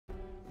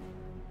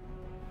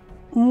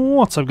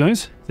What's up,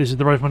 guys? This is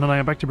the Rifleman and I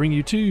am back to bring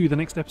you to the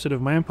next episode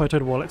of my Empire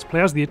Total War Let's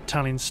Play as the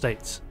Italian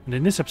States. And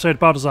in this episode,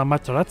 Baldassare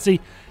Materazzi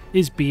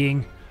is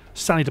being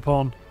sallied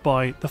upon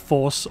by the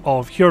force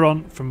of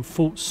Huron from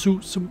Fort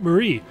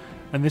Sainte-Marie.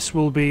 And this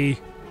will be,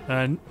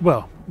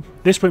 well,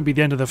 this won't be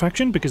the end of the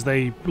faction because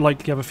they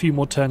likely have a few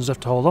more turns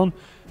left to hold on.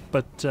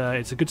 But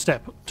it's a good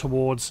step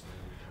towards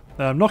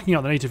knocking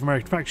out the Native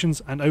American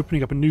factions and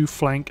opening up a new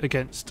flank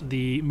against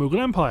the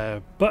Mughal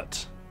Empire.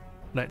 But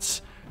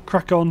let's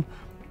crack on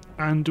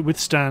and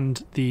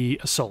withstand the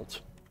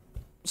assault.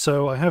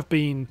 So I have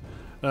been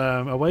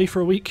away for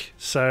a week,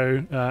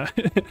 so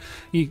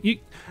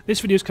this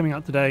video is coming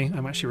out today.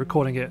 I'm actually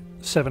recording it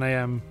 7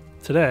 AM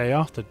today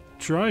after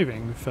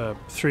driving for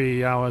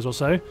 3 hours or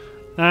so,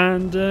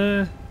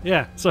 and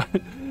yeah, so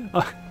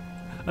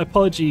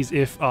apologies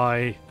if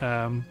I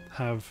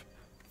have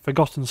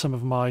forgotten some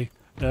of my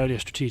earlier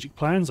strategic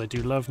plans. I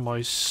do love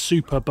my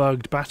super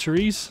bugged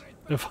batteries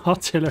of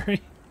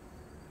artillery.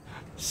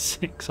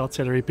 6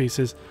 artillery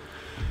pieces.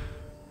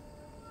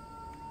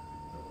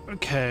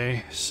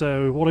 Okay,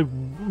 so what I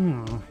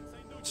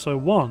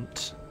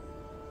want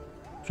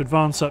to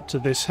advance up to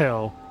this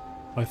hill,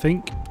 I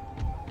think.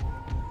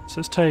 So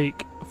let's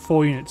take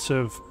 4 units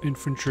of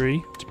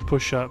infantry to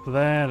push up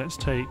there. Let's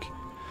take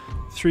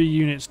 3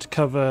 units to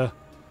cover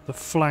the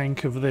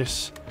flank of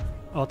this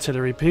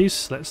artillery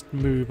piece. Let's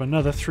move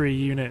another 3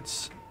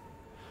 units.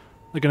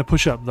 They're going to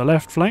push up the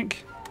left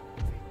flank.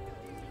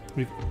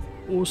 We've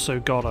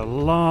also got a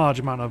large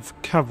amount of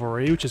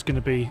cavalry, which is going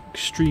to be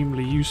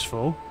extremely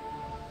useful.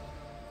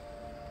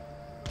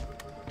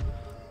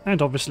 And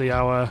obviously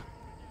our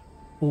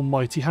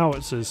almighty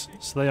howitzers,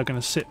 so they are going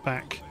to sit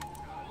back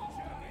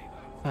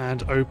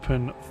and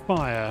open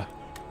fire.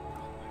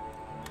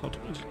 Got to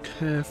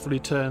carefully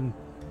turn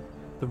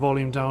the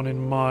volume down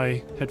in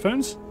my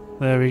headphones.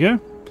 There we go.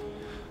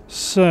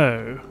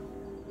 So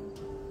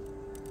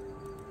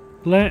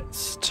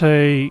let's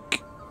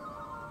take...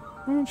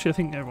 Actually, I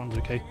think everyone's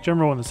okay.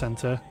 General in the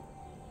centre.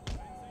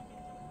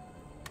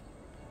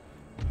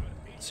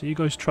 So you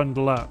guys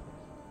trundle up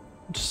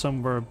to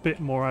somewhere a bit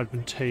more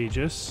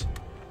advantageous.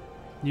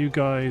 You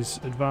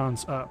guys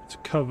advance up to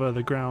cover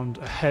the ground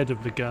ahead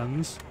of the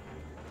guns.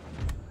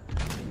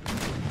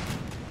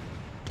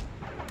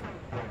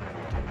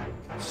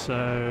 So,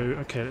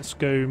 okay, let's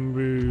go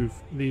move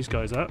these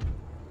guys up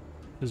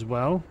as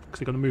well, because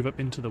they're going to move up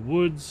into the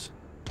woods.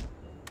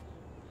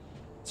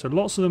 So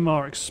lots of them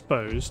are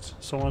exposed,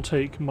 so I want to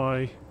take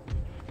my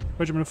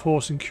regiment of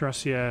horse and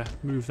cuirassiers,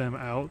 move them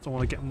out. I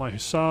want to get my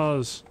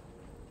hussars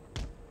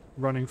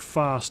running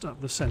fast up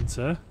the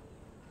centre.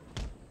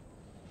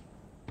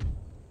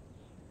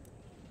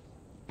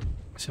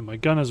 So my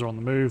gunners are on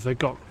the move. They've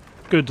got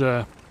good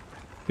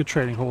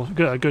trailing horse,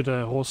 good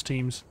horse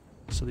teams,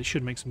 so they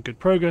should make some good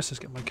progress. Let's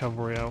get my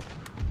cavalry out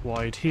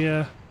wide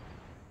here.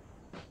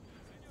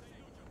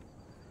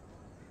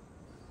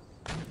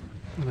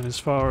 And then as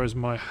far as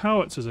my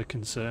howitzers are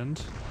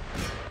concerned,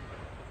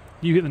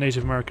 you hit the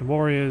Native American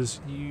warriors,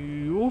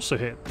 you also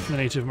hit the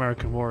Native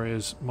American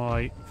warriors.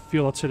 My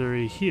field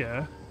artillery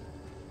here,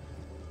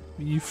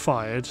 you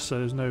fired, so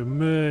there's no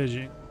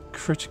merging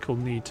critical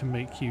need to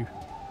make you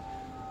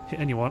hit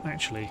anyone.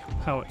 Actually,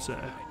 howitzer,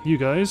 you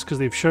guys, because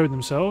they've showed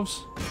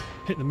themselves,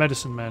 hit the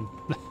medicine men.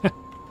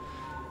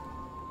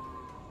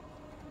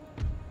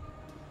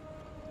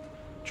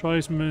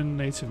 Tribesmen,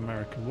 Native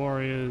American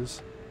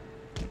warriors.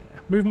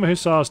 Move my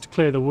hussars to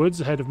clear the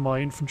woods ahead of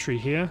my infantry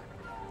here.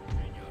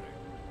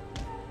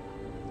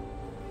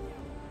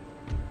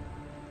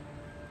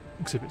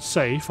 Because if it's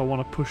safe, I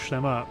want to push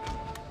them up.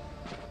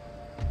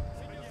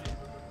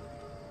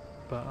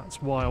 But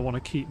that's why I want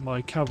to keep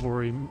my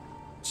cavalry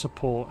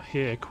support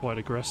here quite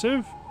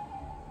aggressive.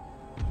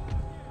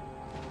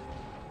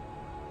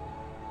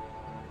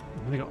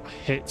 They got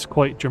hit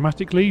quite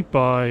dramatically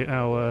by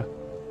our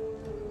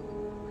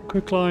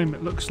quicklime.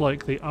 It looks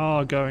like they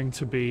are going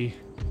to be...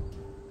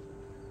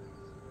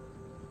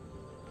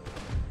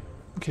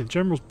 Okay, the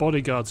general's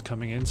bodyguard's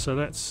coming in, so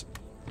let's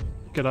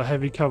get our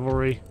heavy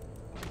cavalry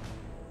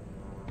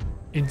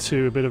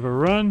into a bit of a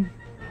run.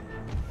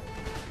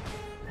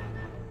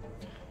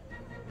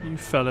 You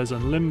fellas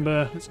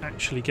unlimber. Let's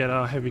actually get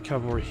our heavy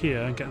cavalry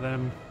here and get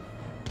them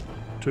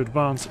to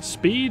advance at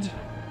speed.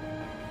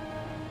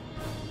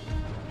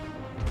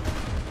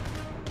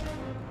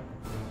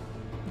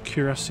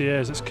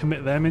 Cuirassiers, let's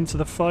commit them into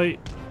the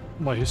fight.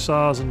 My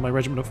hussars and my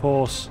regiment of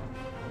horse.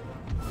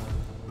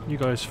 You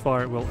guys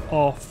fire at will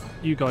off.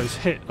 You guys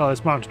hit. Oh,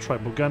 there's mounted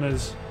tribal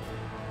gunners.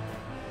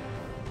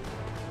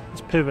 Let's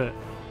pivot.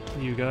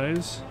 You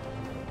guys.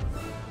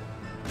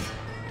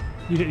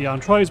 You hit the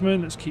armed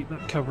tribesmen. Let's keep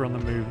that cover on the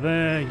move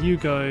there. You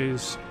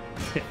guys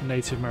hit the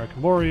Native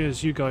American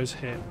warriors. You guys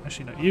hit.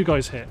 Actually, no. You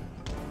guys hit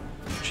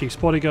Chief's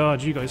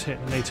bodyguard. You guys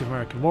hit the Native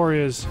American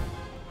warriors.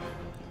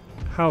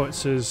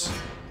 Howitzers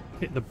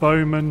hit the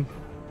bowmen.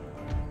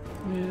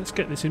 Yeah, let's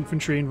get this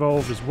infantry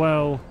involved as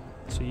well.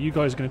 So you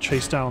guys are going to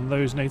chase down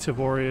those native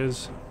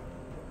warriors.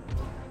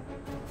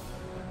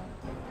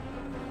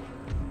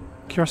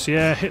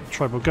 Cuirassier hit the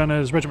tribal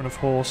gunners. Regiment of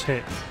horse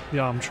hit the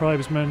armed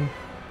tribesmen.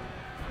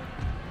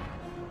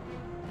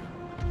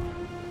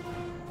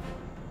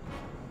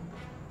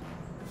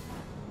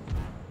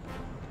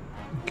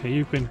 Okay,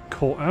 you've been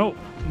caught out.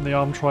 And the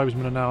armed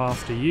tribesmen are now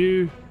after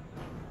you.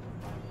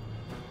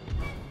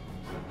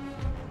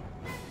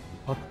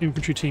 Our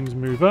infantry teams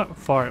move up.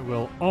 Fire at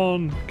will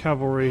on.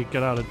 Cavalry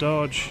get out of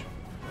dodge.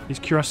 These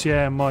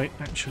cuirassiers might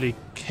actually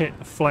hit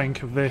the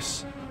flank of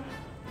this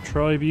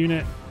tribe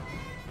unit.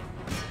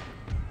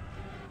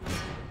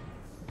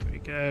 There we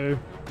go.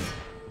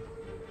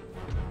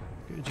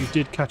 Good. You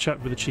did catch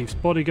up with the chief's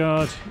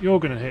bodyguard. You're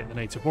going to hit the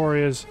native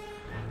warriors.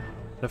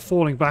 They're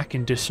falling back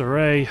in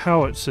disarray.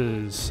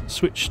 Howitzers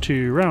switch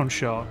to round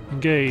shot.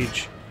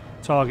 Engage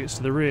targets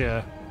to the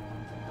rear.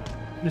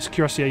 This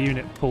cuirassier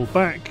unit pull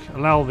back.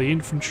 Allow the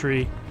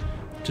infantry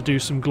to do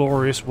some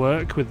glorious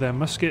work with their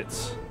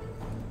muskets.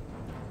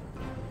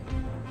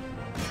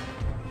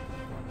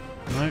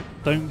 No,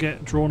 don't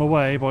get drawn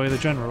away by the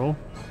general.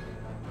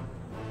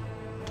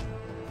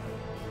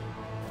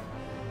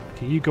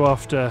 Okay, you go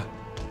after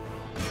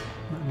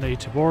that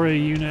native warrior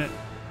unit.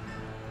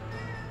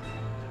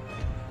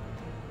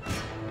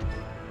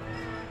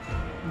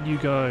 You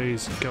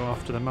guys go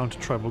after the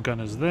mounted tribal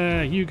gunners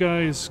there. You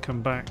guys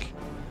come back.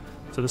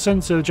 So the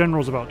centre, the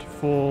general's about to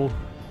fall.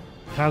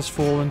 Has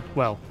fallen.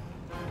 Well,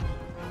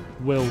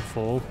 will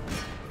fall.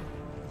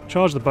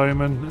 Charge the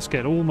bowmen. Let's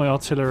get all my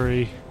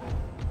artillery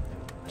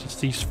to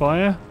cease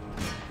fire.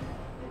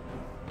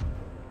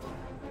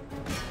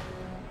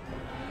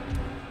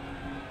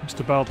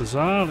 Mr.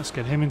 Balthazar, let's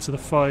get him into the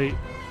fight.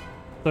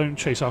 Don't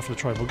chase after the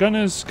tribal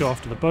gunners. Go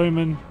after the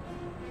bowmen.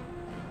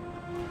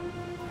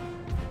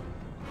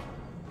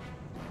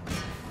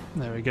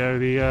 There we go,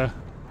 the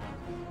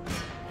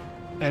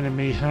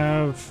enemy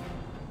have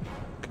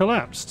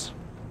collapsed.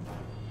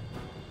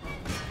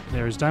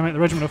 There is, damn it, the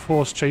regiment of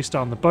horse chased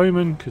down the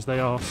bowmen because they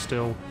are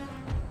still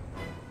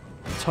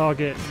a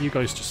target. You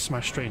guys just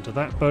smash straight into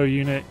that bow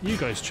unit. You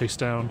guys chase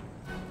down.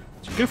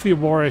 So go for your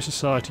warrior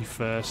society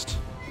first.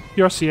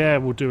 Your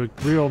Cuirassier will do a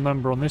real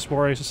number on this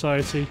warrior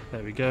society.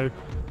 There we go.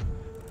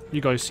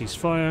 You guys cease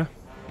fire.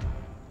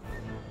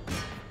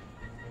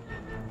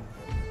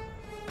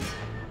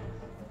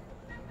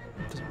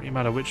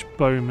 Matter which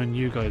bowman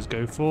you guys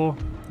go for.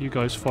 You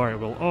guys fire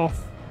at will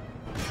off.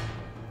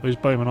 Those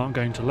bowmen aren't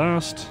going to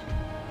last.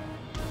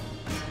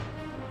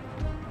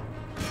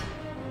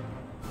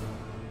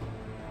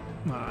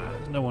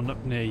 There's no one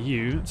up near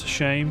you. It's a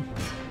shame.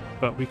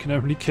 But we can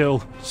only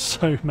kill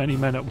so many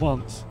men at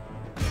once.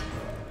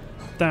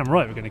 Damn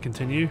right we're going to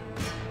continue.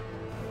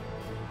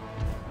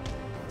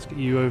 Let's get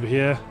you over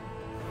here.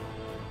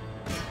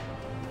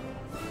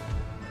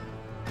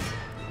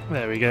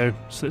 There we go.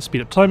 So let's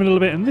speed up time a little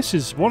bit, and this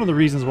is one of the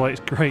reasons why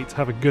it's great to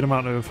have a good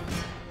amount of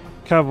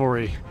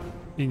cavalry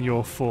in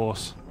your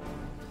force.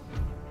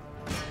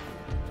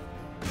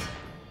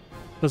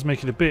 Does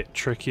make it a bit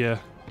trickier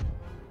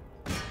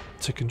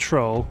to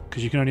control,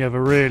 because you can only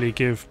ever really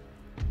give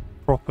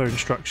proper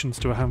instructions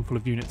to a handful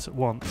of units at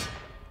once.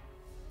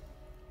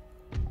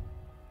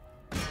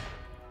 There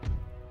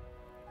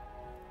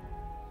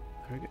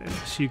we go.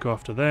 So you go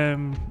after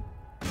them.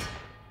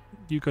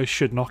 You guys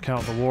should knock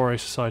out the Warrior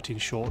Society in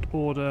short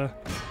order.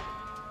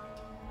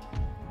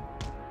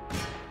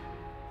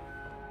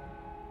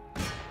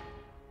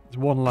 There's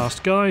one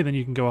last guy, then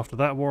you can go after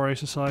that Warrior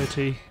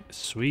Society.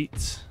 Sweet.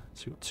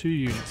 So we've got 2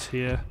 units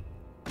here.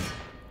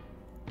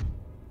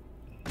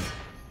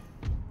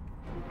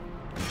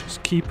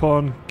 Just keep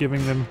on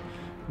giving them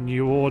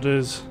new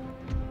orders,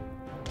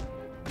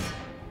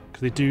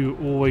 because they do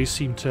always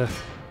seem to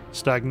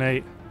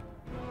stagnate.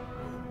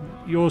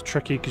 You're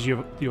tricky because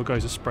your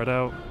guys are spread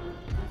out.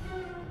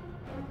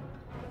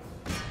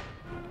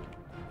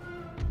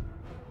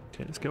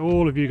 Okay, let's get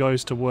all of you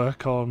guys to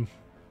work on.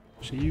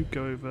 So you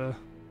go over.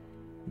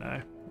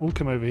 No, all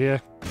come over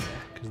here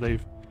because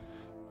they've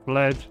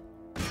fled.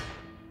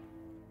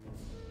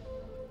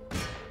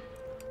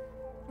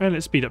 And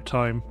let's speed up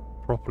time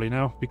properly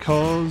now,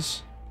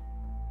 because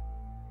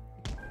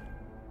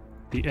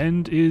the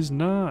end is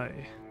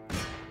nigh.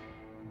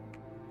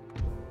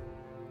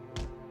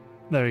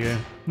 There we go.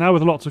 Now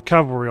with lots of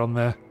cavalry on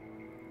their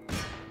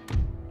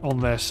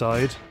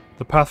side,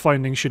 the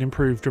pathfinding should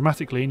improve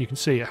dramatically, and you can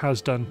see it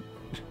has done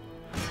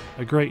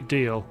a great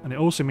deal. And it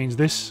also means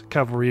this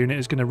cavalry unit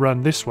is going to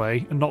run this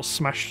way and not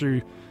smash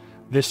through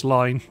this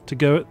line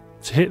to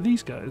hit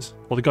these guys,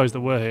 or the guys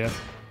that were here.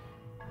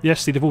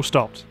 Yes, see, they've all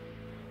stopped.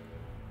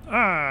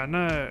 Ah,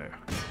 no.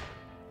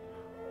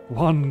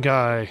 One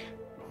guy.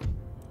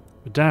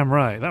 But damn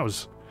right, that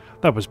was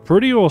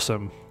pretty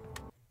awesome.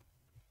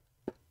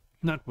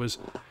 That was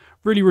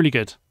really, really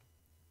good.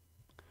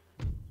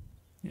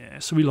 Yeah,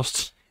 so we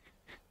lost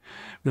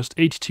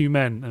 82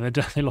 men, and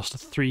they lost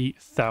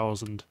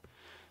 3,000.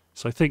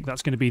 So I think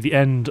that's going to be the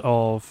end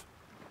of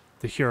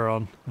the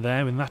Huron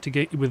there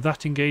with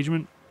that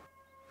engagement.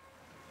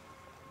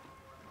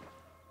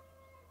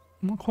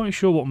 I'm not quite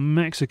sure what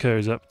Mexico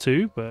is up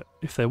to, but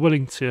if they're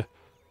willing to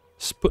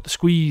put the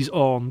squeeze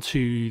on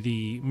to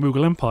the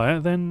Mughal Empire,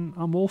 then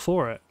I'm all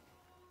for it.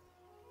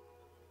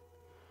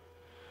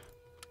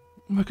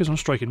 Workers on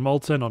strike in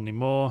Malta, not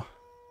anymore.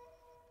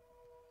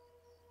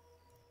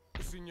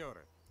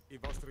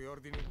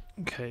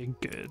 Okay,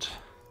 good.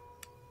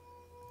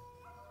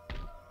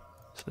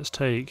 So let's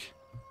take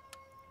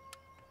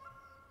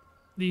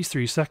these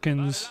 3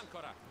 seconds.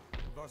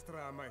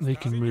 They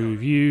can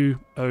move you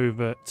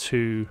over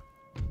to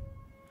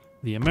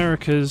the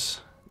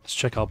Americas. Let's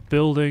check our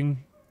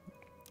building.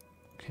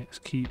 Okay, let's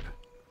keep.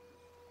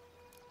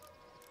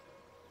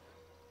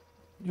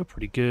 You're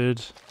pretty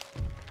good.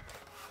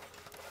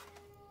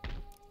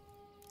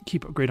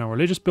 Keep upgrading our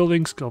religious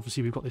buildings, because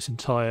obviously we've got this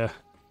entire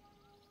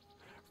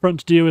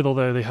front to deal with,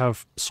 although they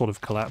have sort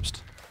of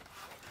collapsed.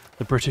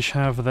 The British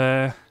have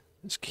there.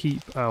 Let's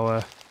keep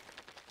our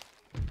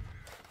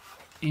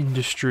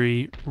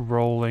industry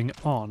rolling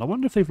on. I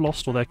wonder if they've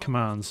lost all their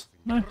commands.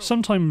 No,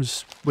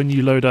 sometimes when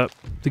you load up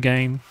the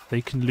game,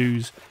 they can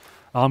lose,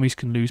 armies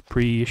can lose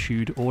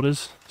pre-issued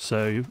orders,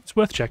 so it's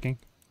worth checking.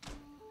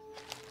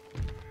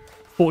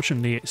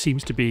 Fortunately, it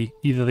seems to be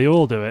either they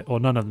all do it or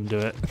none of them do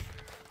it.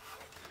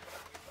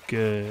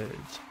 Good.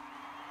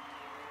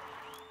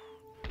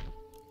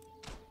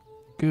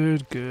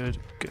 Good, good,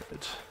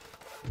 good.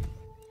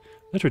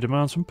 Letter of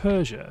demands from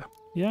Persia.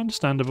 Yeah,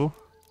 understandable.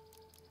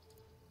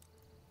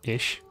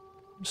 Ish.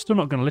 I'm still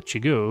not going to let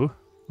you go.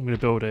 I'm going to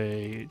build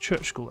a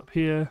church school up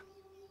here.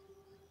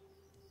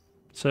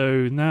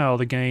 So now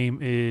the game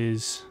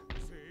is...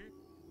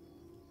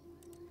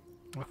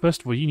 Well,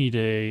 first of all, you need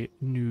a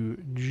new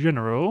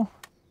general.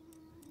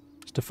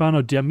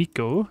 Stefano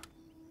D'Amico.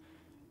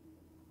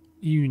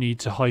 You need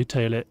to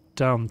hightail it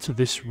down to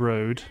this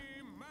road.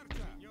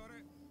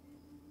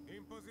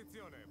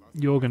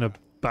 You're going to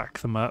back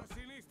them up.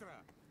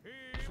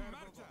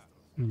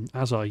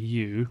 As are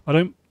you. I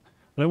don't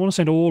want to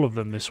send all of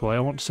them this way. I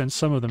want to send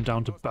some of them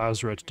down to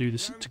Basra to do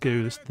this, to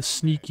go the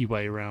sneaky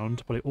way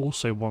around. But I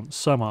also want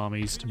some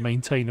armies to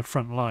maintain the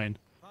front line.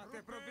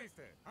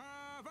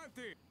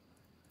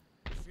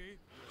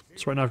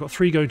 So right now I've got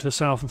 3 going to the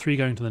south and 3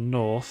 going to the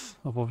north.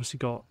 I've obviously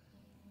got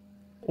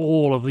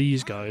all of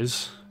these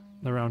guys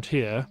around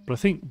here, but I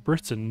think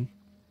Britain,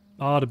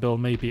 Ardabil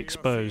may be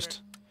exposed.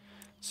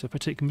 So if I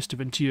take Mr.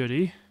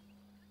 Venturi,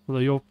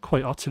 although you're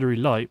quite artillery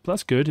light, but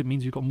that's good, it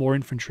means you've got more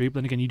infantry, but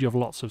then again you do have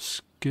lots of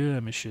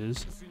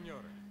skirmishes.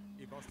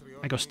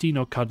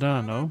 Agostino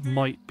Cardano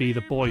might be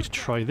the boy to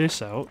try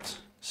this out.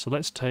 So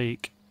let's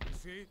take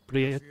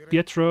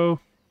Pietro,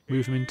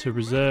 move him into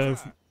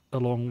reserve,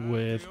 along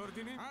with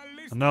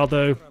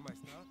Arnaldo.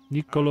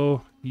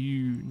 Niccolo,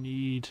 you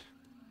need...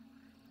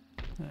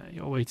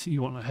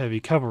 you want a heavy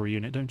cavalry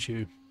unit, don't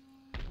you?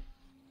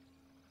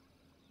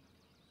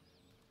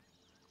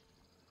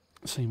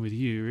 Same with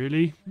you,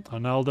 really.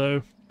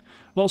 Arnaldo.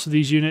 Lots of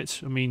these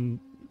units, I mean,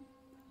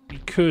 you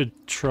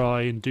could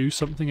try and do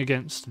something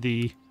against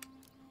the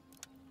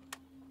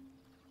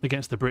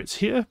Brits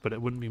here, but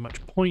it wouldn't be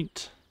much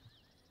point.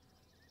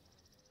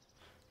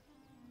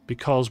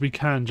 Because we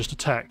can just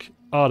attack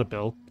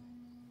Ardabil,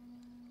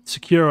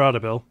 secure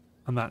Ardabil,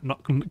 and that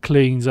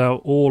cleans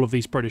out all of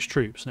these British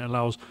troops, and it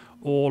allows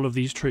all of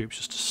these troops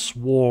just to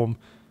swarm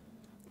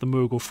the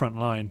Mughal front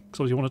line.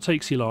 Because obviously I want to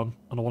take Ceylon,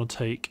 and I want to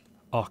take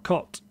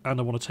Arcot, and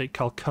I want to take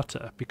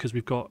Calcutta, because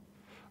we've got...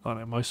 Oh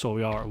no, Mysore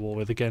we are at war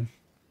with again.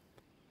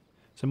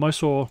 So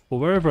Mysore, well,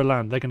 wherever I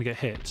land, they're going to get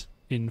hit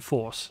in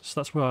force. So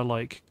that's where I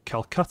like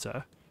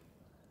Calcutta,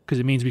 because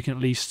it means we can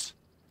at least...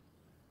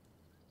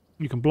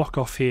 You can block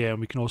off here, and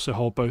we can also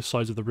hold both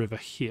sides of the river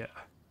here.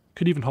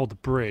 Could even hold the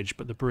bridge,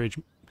 but the bridge...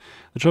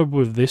 The trouble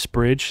with this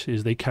bridge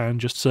is they can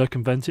just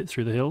circumvent it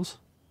through the hills.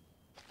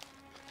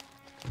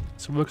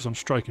 So workers on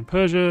strike in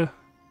Persia.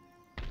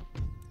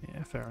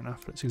 Yeah, fair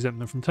enough. Let's exempt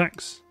them from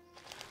tax.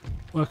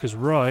 Workers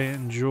riot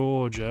in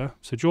Georgia.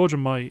 So Georgia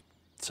might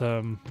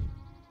rebel.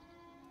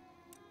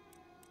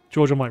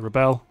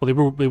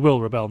 Well, they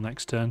will rebel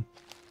next turn.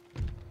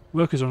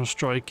 Workers on a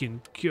strike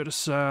in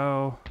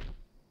Curacao.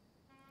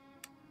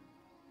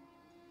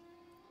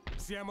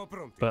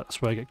 But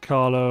that's where I get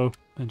Carlo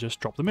and just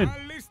drop them in.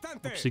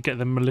 Obviously get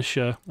the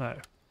militia... Oh.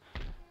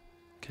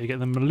 Okay, get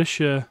the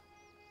militia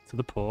to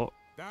the port.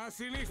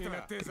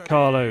 Get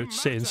Carlo to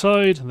sit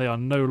inside, and they are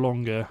no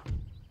longer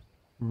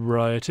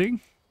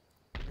rioting.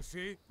 So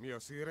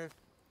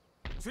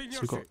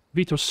we've got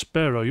Vito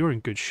Spero, you're in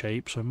good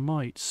shape, so I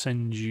might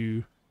send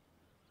you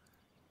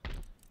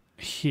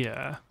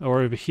here,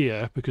 or over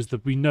here, because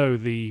we know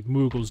the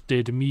Mughals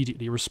did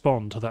immediately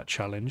respond to that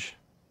challenge.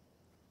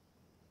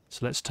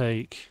 So let's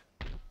take...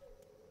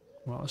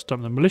 Well, let's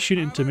dump the militia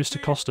into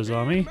Mr. Costa's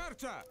army.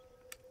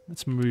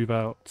 Let's move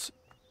out...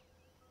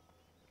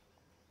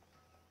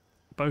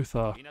 Both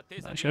are...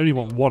 Actually, I only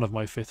want one of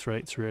my 5th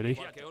rates, really.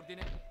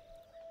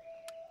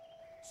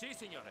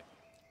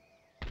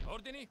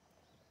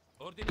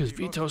 Because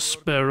Vito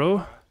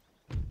Spero,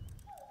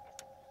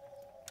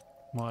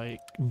 my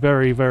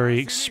very, very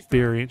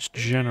experienced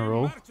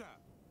general,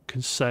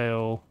 can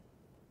sail...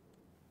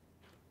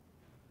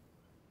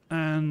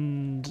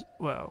 And,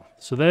 well,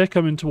 so they're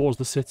coming towards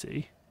the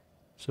city.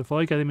 So if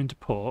I get them into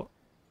port,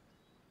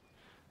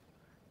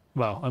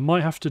 well, I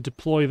might have to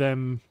deploy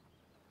them.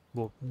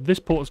 Well, this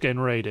port's getting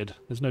raided.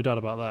 There's no doubt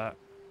about that.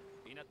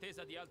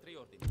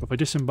 If I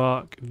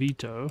disembark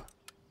Vito,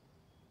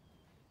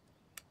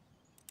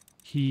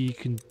 he's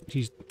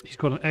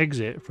got an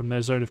exit from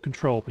their zone of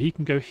control, but he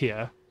can go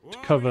here to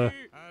cover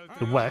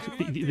the west,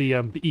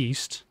 the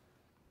east.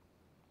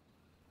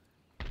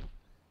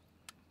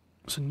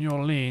 So New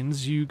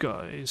Orleans, you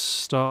guys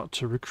start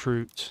to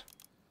recruit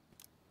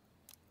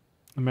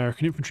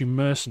American infantry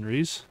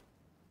mercenaries.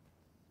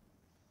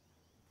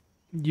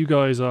 You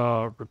guys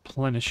are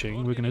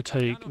replenishing. We're going to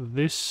take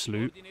this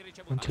sloop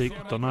and take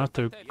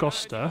Donato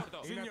Costa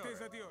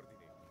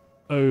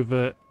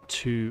over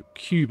to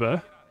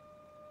Cuba.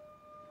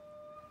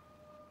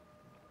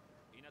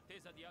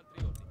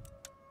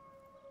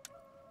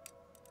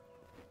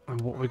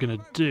 And what we're going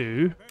to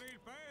do,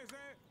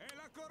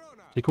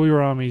 take all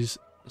your armies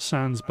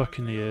sans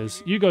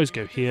buccaneers. You guys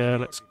go here.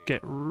 Let's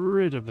get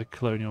rid of the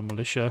colonial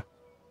militia.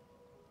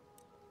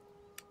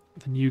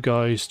 Then you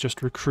guys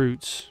just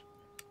recruit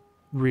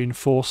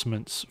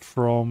reinforcements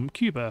from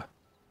Cuba.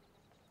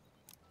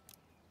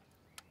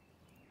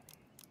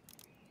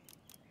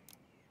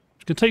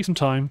 It's going to take some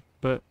time,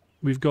 but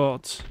we've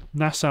got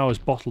Nassau is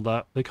bottled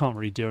up. They can't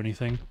really do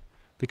anything.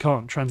 They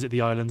can't transit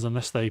the islands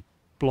unless they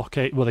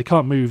blockade. Well, they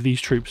can't move these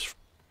troops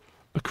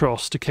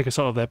across to kick us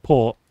out of their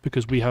port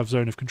because we have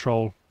zone of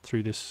control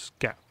through this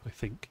gap, I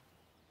think.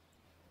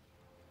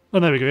 Oh,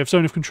 there we go. We have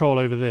zone of control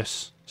over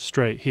this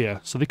strait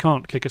here, so they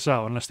can't kick us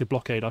out unless they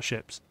blockade our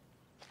ships.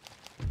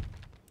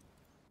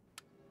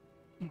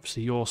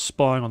 Obviously, you're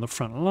spying on the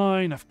front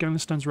line.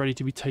 Afghanistan's ready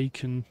to be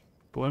taken,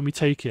 but when we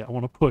take it, I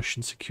want to push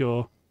and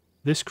secure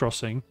this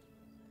crossing,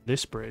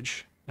 this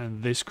bridge,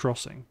 and this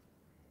crossing.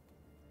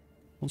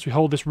 Once we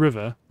hold this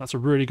river, that's a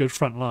really good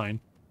front line.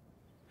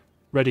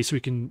 Ready so we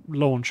can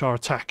launch our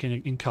attack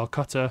in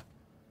Calcutta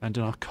and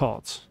in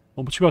Arcot.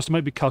 Or to be honest, it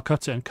might be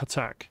Calcutta and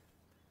Cuttack.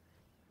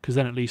 Because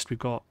then at least we've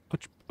got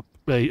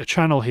a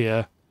channel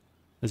here.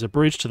 There's a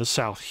bridge to the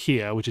south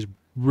here, which is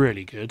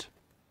really good.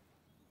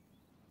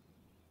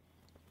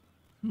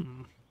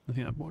 I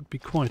think that would be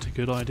quite a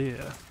good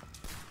idea.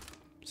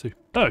 So,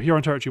 oh,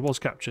 Huron territory was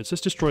captured. So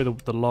let's destroy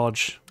the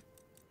large...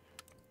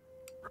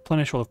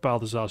 Replenish all of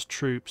Balthazar's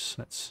troops.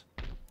 Let's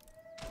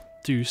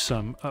do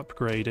some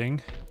upgrading.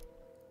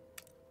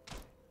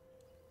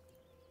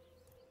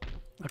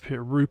 Up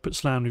here at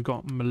Rupert's Land we've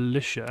got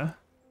militia.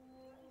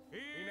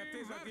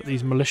 But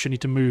these militia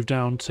need to move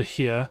down to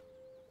here,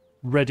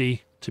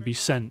 ready to be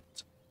sent.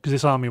 Because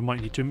this army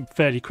might need to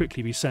fairly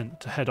quickly be sent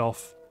to head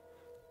off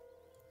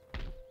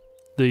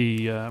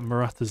the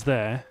Marathas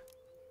there.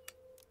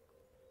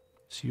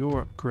 So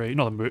you're upgrade,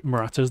 not the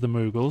Marathas, the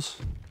Mughals.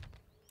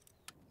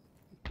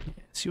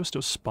 Yeah, so you're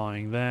still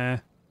spying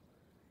there.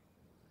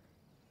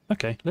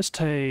 Okay, let's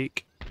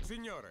take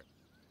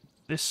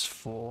this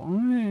for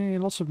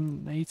lots of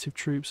native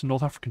troops and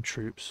North African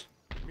troops.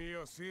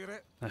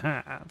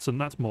 Aha, so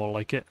that's more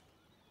like it.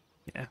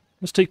 Yeah,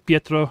 let's take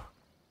Pietro.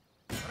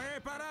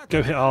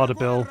 Go hit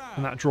Ardabil,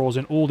 and that draws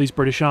in all these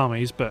British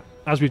armies, but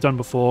as we've done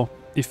before,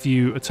 if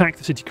you attack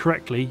the city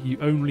correctly, you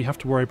only have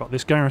to worry about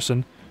this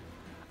garrison,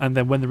 and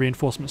then when the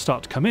reinforcements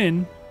start to come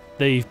in,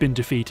 they've been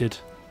defeated.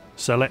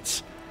 So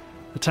let's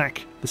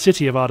attack the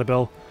city of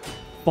Ardabil,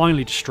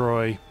 finally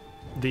destroy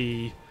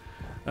the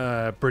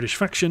British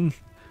faction,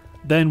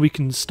 then we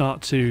can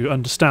start to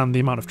understand the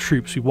amount of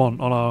troops we want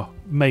on our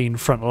main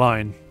front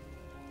line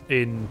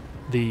in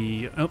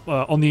the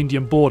on the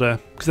Indian border,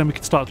 because then we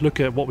can start to look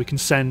at what we can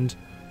send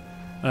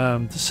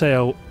to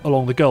sail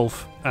along the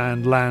Gulf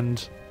and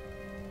land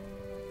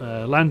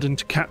and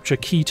to capture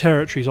key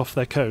territories off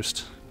their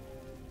coast.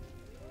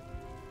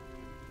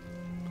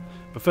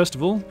 But first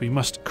of all, we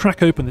must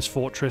crack open this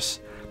fortress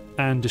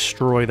and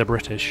destroy the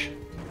British,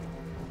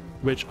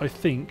 which I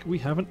think we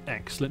have an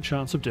excellent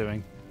chance of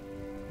doing.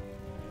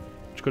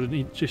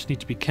 Just need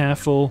to be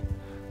careful,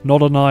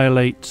 not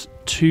annihilate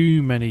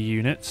too many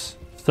units,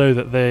 so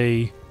that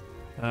they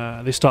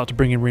start to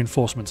bring in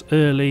reinforcements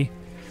early.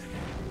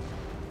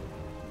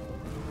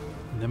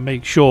 And then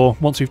make sure,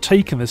 once we've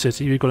taken the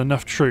city, we've got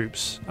enough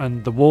troops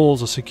and the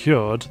walls are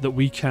secured that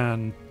we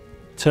can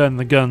turn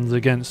the guns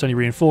against any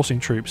reinforcing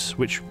troops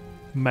which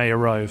may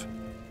arrive.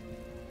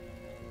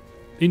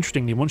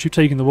 Interestingly, once you've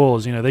taken the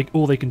walls, you know,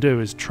 all they can do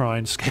is try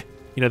and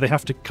they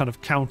have to kind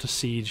of counter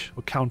siege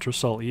or counter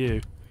assault you.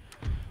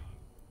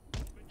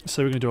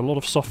 So we're going to do a lot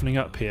of softening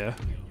up here.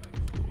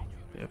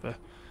 Bit of a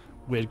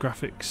weird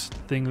graphics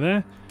thing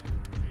there.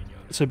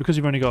 So because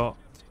you've only got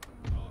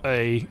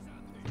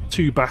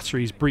 2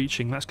 batteries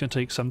breaching, that's going to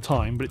take some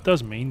time, but it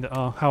does mean that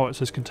our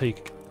howitzers can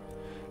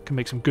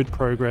make some good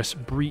progress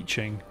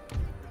breaching.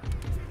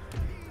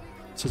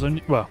 So it's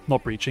only, well,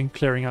 not breaching,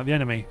 clearing out the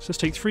enemy. So let's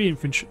take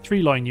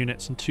 3 line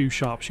units and 2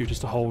 sharpshooters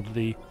to hold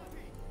the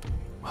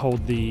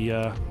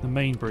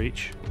main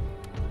breach.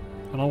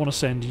 And I want to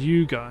send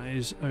you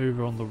guys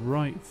over on the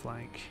right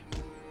flank.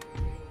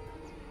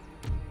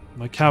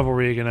 My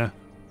cavalry are going to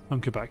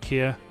hunker back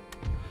here.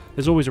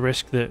 There's always a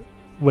risk that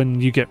when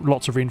you get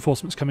lots of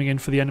reinforcements coming in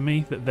for the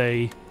enemy, that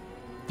the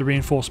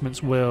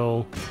reinforcements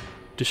will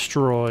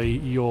destroy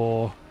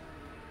your...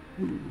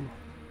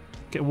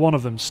 Get one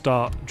of them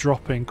start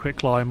dropping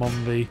quicklime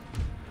on the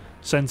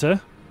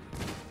centre.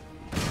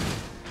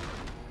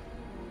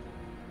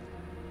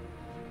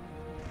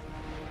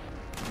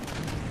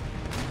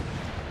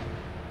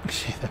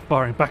 They're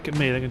firing back at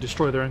me. They're going to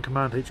destroy their own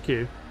command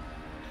HQ.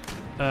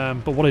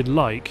 But what I'd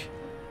like...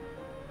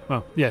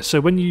 Well, yeah,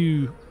 so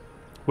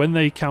when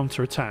they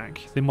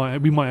counter-attack, we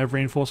might have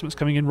reinforcements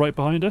coming in right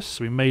behind us,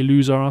 so we may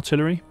lose our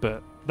artillery,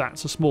 but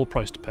that's a small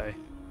price to pay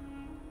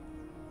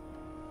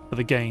for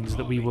the gains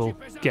that we will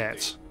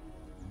get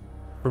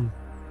from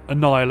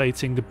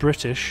annihilating the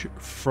British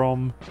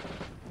from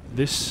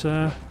this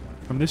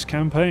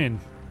campaign.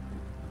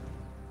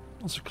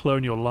 Lots of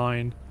colonial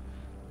line,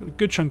 a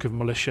good chunk of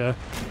militia.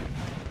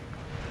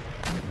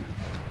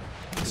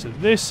 So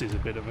this is a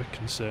bit of a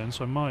concern,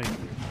 so I might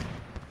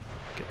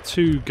get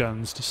 2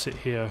 guns to sit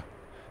here,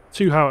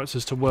 2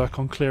 howitzers to work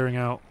on clearing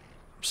out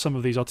some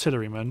of these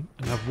artillerymen,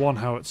 and have 1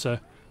 howitzer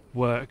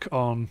work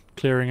on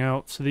clearing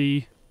out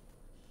the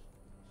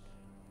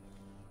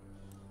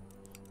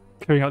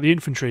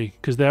infantry,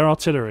 because their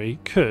artillery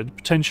could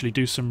potentially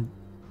do some...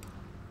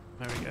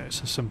 There we go,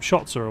 so some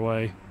shots are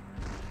away.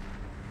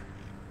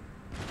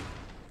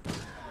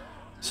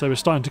 So we're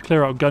starting to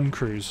clear out gun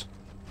crews.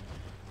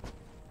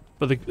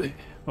 But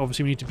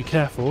obviously we need to be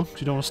careful,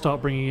 because you don't want to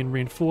start bringing in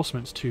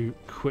reinforcements too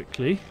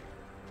quickly.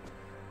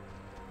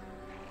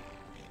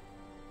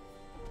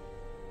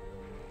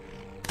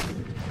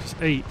 It's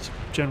 8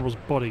 General's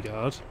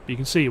Bodyguard. But you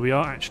can see we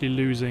are actually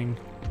losing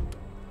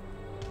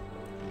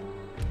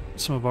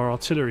some of our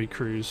artillery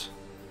crews.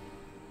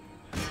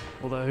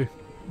 Although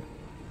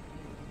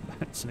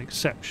that's an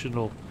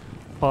exceptional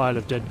pile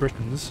of dead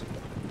Britons.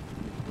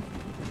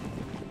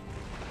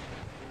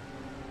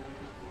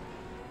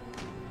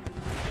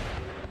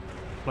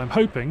 But I'm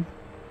hoping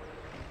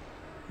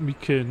we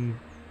can...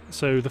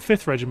 So the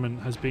 5th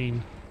Regiment has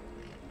been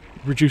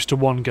reduced to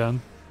 1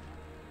 gun,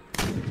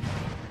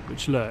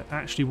 which look,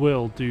 actually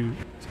will do...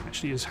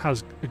 Actually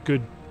has a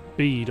good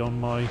bead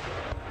on my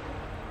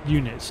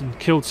units and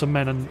killed some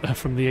men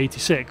from the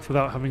 86th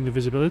without having the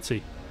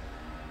visibility.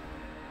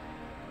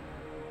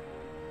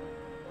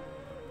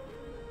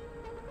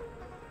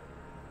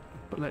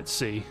 But let's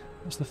see.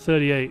 That's the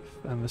 38th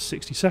and the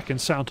 62nd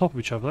sat on top of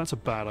each other. That's a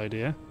bad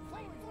idea.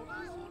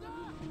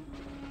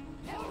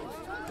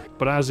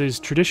 But as is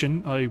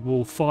tradition, I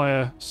will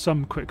fire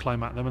some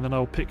quicklime at them and then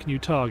I'll pick new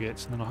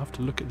targets, and then I'll have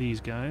to look at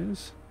these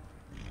guys.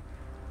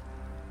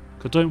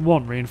 I don't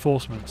want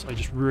reinforcements, I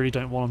just really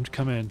don't want them to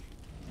come in.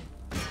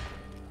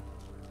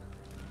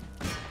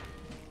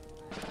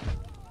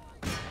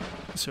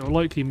 So it'll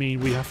likely mean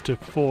we have to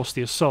force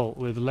the assault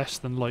with less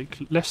than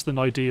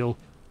ideal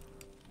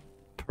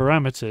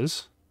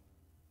parameters,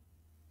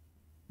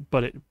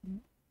 but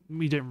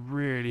we don't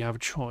really have a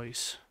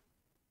choice.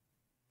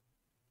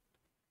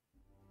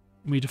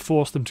 We need to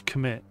force them to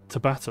commit to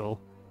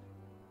battle,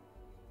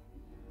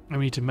 and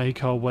we need to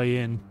make our way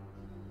in,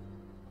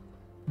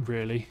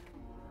 really.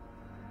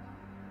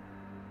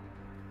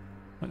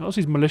 Like, lots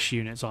of these militia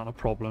units aren't a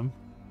problem.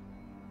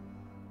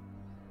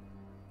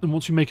 And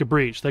once we make a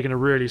breach, they're going to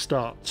really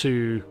start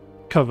to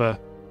cover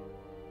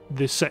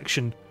this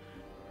section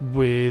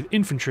with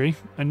infantry.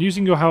 And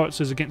using your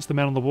howitzers against the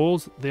men on the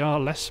walls, they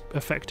are less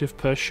effective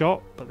per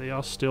shot, but they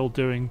are still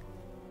doing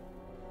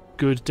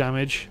good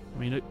damage. I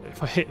mean,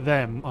 if I hit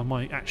them, I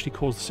might actually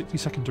cause the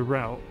 62nd to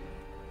rout.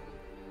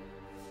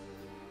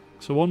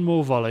 So 1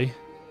 more volley,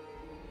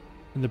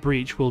 and the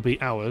breach will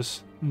be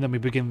ours. And then we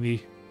begin the...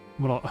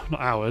 Well, not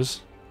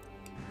ours.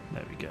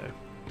 There we go.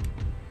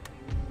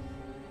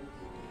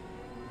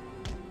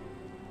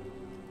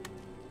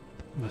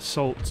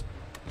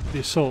 The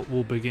assault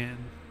will begin.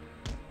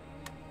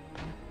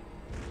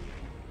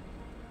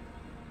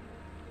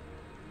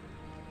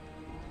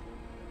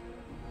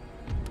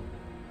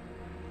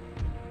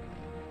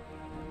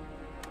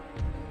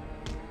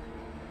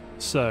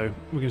 So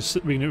we are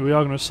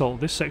going to assault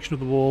this section of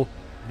the wall,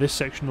 this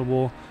section of the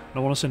wall, and I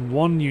want to send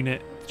 1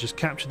 unit to just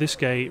capture this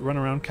gate, run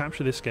around,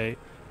 capture this gate.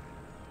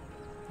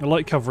 The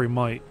light cavalry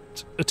might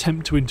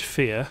attempt to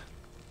interfere,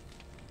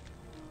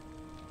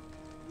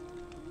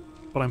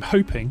 but I'm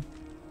hoping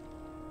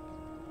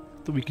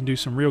that we can do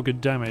some real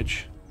good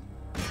damage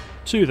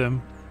to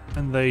them,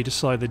 and they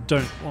decide they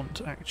don't want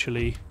to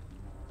actually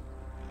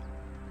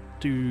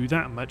do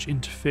that much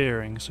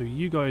interfering. So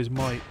you guys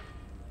might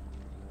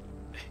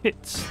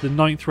hit the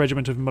 9th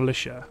Regiment of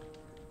Militia,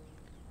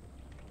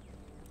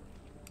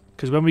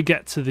 because when we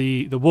get to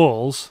the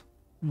walls,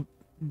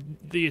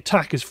 the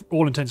attack is, for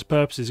all intents and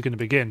purposes, going to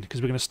begin,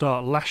 because we're going to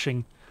start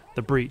lashing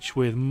the breach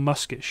with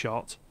musket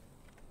shot,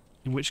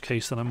 in which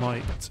case then I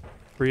might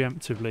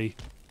preemptively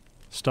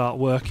start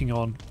working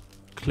on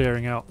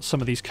clearing out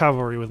some of these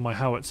cavalry with my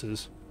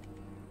howitzers.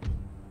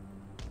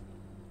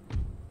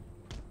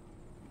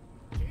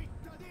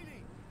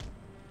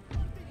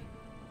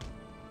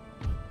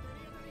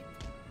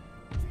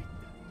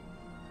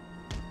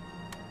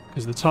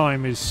 Because the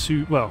time is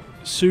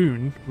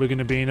soon we're going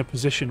to be in a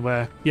position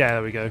where, yeah,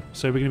 there we go.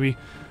 So we're going to be,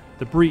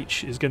 the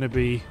breach is going to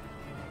be,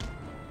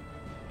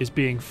 is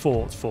being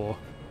fought for.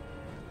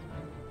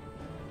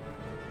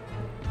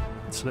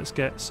 So let's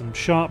get some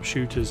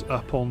sharpshooters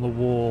up on the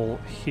wall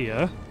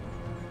here.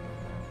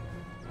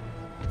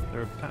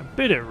 They're a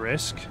bit at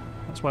risk.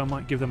 That's why I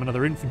might give them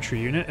another infantry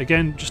unit.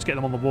 Again, just to get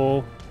them on the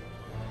wall.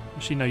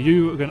 Actually, no,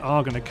 you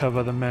are going to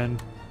cover the men.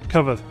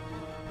 Cover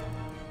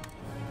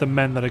the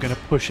men that are going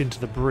to push into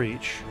the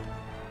breach.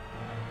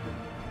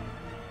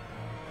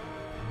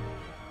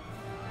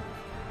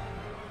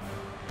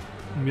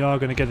 And we are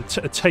going to get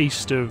a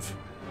taste of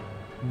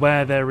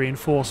where their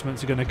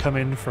reinforcements are going to come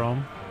in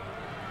from.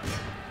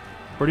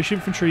 British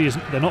infantry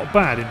they're not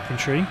bad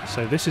infantry,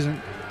 so this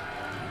isn't.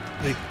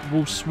 They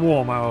will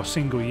swarm our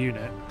single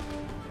unit.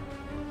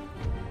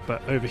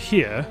 But over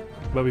here,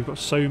 where we've got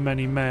so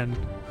many men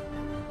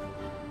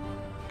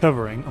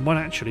covering, I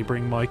might actually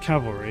bring my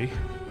cavalry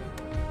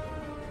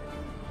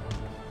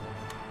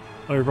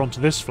over onto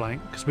this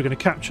flank, because we're going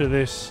to capture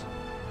this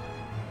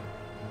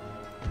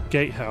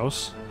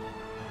gatehouse.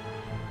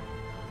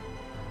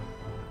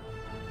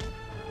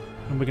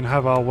 And we're going to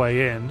have our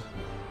way in.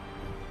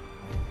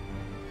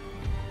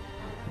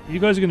 You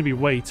guys are going to be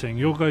waiting.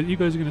 You guys are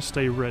going to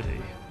stay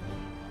ready.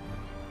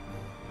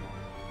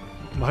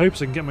 My hope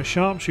is I can get my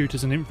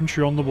sharpshooters and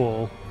infantry on the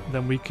wall.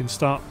 Then we can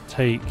start to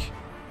take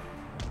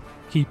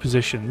key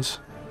positions.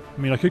 I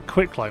mean, I could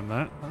quick climb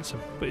that.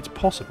 But it's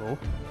possible.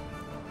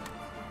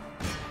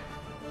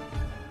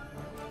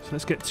 So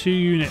let's get 2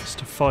 units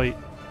to fight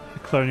the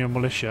colonial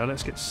militia.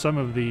 Let's get some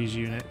of these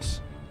units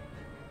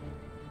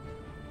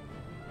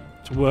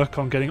to work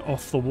on getting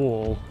off the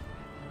wall.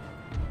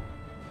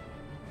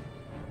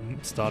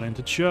 Starting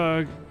to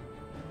chug.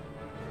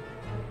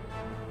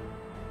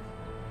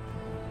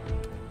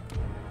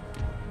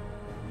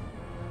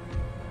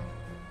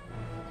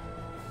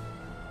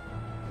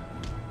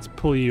 Let's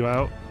pull you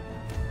out.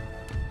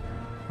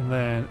 And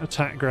then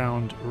attack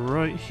ground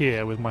right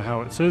here with my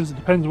howitzers. It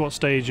depends what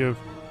stage of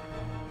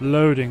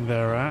loading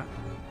they're at.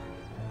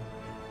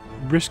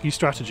 Risky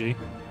strategy.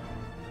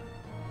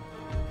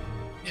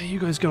 Yeah, you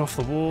guys get off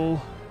the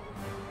wall.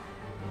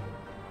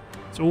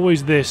 It's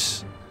always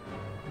this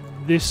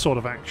sort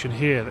of action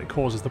here that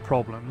causes the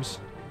problems.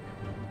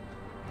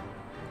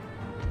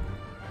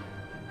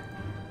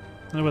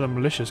 I don't know where the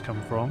militias come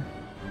from.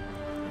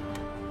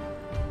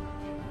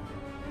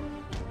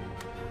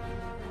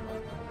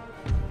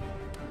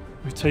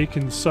 We've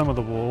taken some of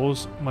the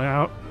walls.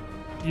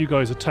 You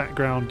guys attack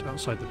ground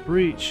outside the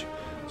breach.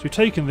 So we've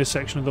taken this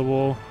section of the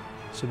wall.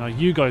 So now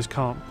you guys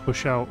can't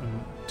push out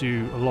and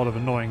do a lot of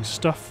annoying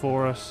stuff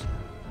for us.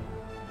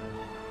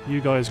 You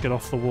guys get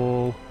off the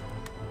wall.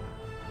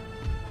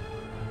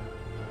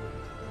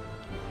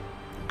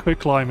 Quick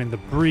climb in the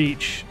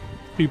breach.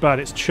 Too bad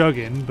it's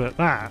chugging, but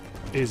that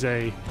is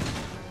a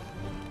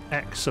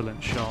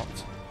excellent shot.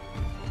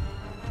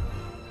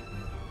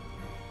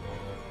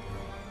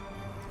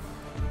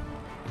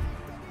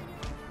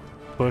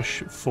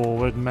 Push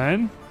forward,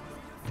 men.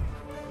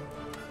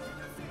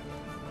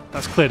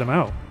 That's cleared them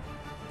out.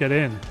 Get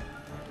in.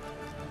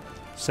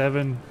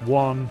 7,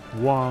 1,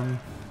 1,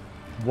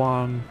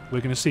 1. We're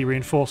going to see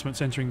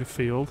reinforcements entering the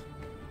field.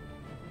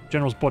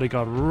 General's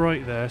bodyguard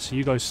right there, so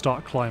you guys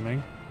start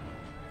climbing.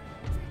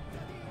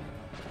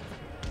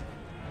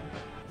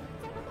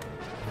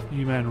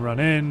 You men run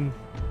in.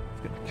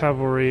 Get the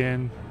cavalry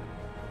in.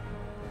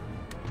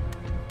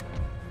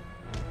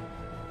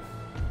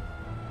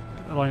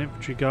 Get the line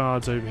infantry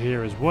guards over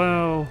here as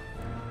well.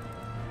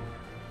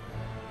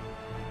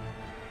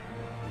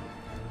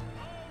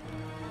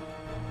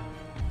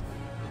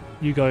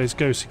 You guys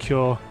go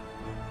secure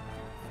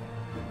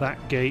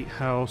that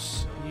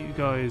gatehouse. You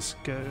guys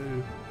go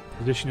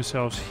position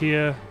yourselves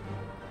here.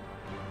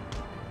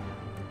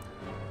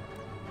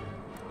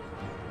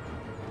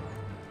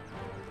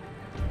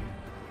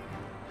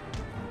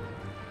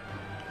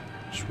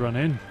 Just run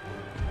in.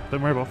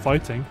 Don't worry about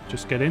fighting,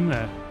 just get in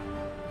there.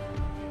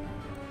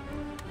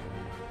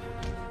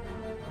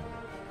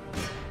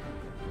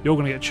 You're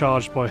going to get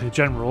charged by the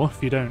general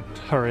if you don't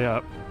hurry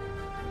up.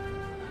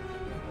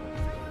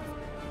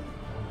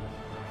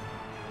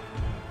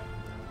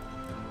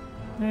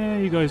 Yeah,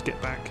 you guys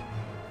get back.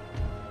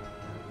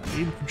 The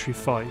infantry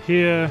fight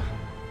here.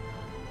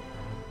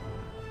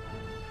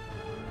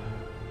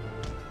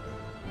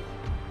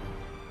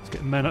 Let's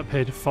get men up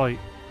here to fight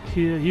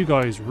here. You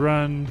guys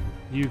run.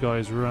 You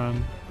guys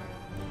run.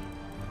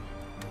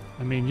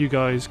 I mean, you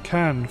guys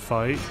can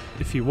fight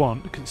if you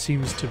want, because it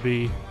seems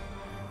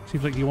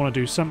like you want to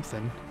do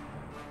something.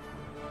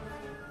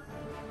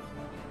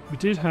 We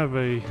did have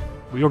a...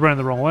 Well, you're running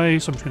the wrong way,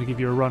 so I'm just going to give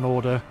you a run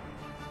order.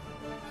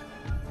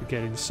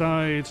 Get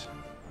inside.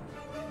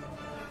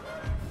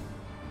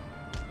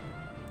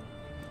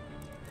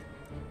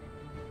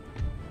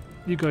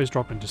 You guys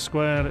drop into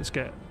square. Let's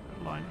get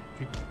line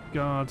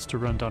guards to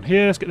run down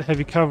here. Let's get the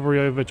heavy cavalry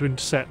over to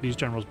intercept these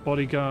generals'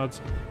 bodyguards.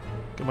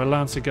 Get my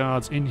lancer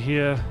guards in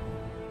here.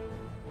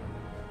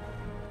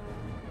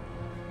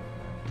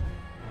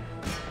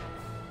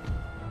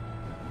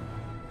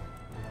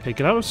 Okay,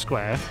 get out of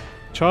square.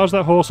 Charge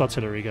that horse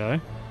artillery guy.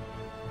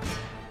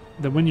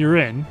 Then when you're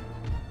in,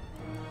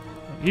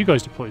 you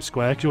guys deploy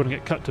square because you want to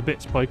get cut to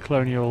bits by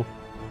colonial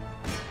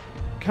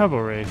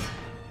cavalry.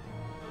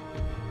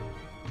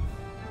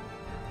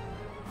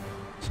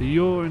 So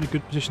you're in a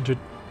good position to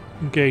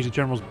engage the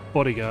general's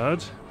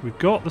bodyguard. We've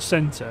got the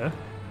centre.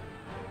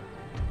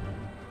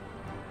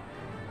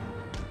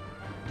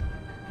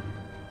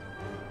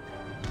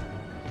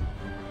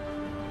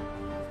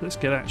 Let's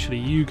get actually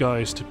you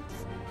guys to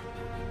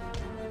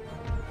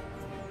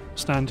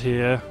stand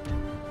here.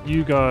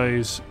 You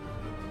guys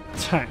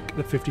attack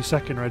the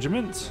 52nd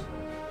Regiment.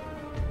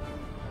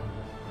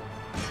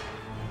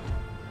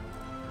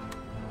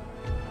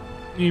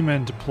 You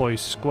men deploy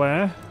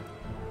square.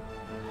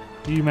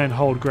 You men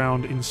hold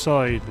ground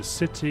inside the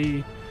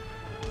city.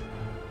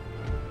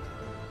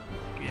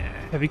 Yeah,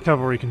 heavy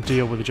cavalry can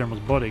deal with the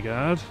general's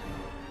bodyguard.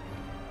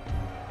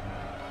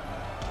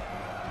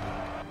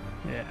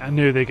 Yeah, I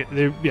knew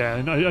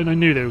I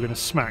knew they were going to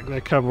smack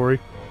their cavalry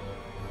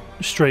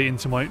straight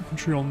into my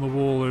infantry on the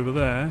wall over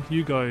there.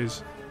 You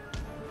guys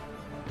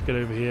get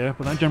over here,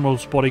 but that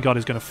general's bodyguard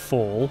is going to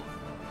fall.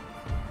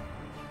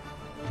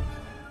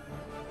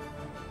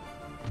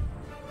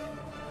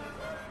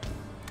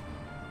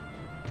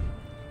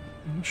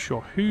 I'm not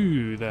sure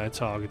who they're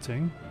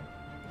targeting.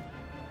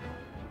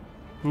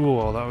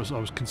 Oh, I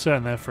was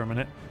concerned there for a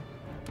minute.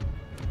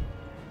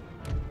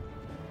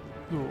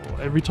 Ooh,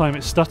 every time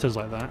it stutters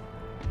like that.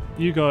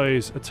 You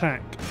guys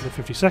attack the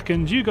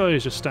 52nd. You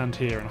guys just stand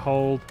here and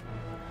hold.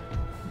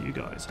 You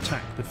guys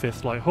attack the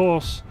 5th Light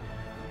Horse.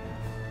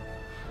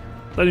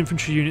 That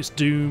infantry unit's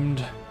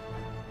doomed.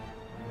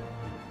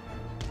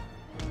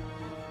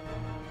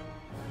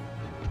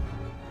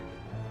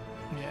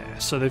 Yeah,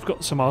 so they've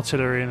got some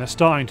artillery and they're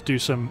starting to do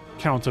some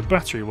counter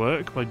battery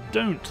work, but I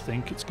don't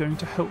think it's going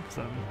to help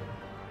them.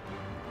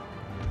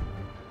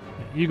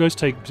 Yeah, you guys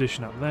take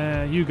position up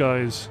there. You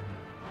guys...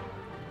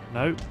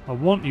 No, I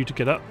want you to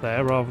get up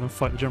there rather than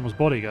fight the general's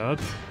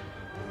bodyguard.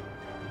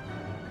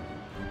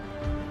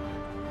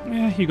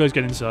 Yeah, you guys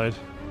get inside.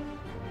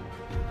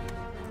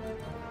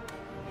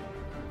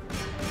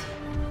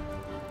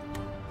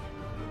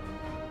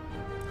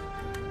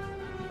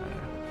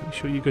 Make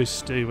sure you guys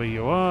stay where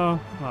you are.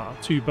 Ah,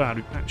 too bad,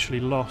 we've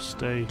actually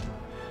lost a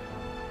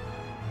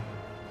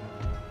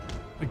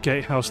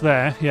gatehouse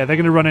there. Yeah, they're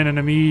going to run in and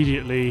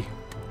immediately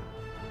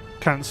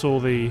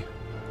cancel the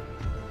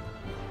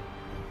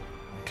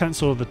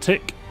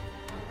tick.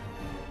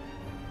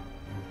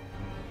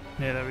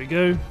 Yeah, there we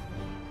go.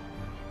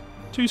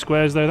 2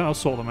 squares though, that'll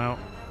sort them out.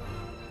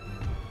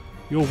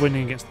 You're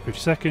winning against the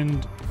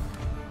 52nd.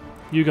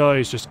 You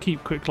guys just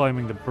keep quick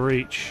climbing the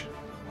breach.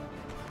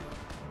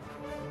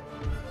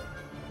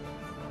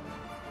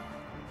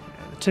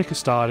 Yeah, the tick has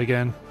started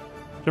again.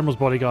 General's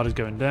bodyguard is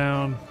going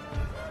down.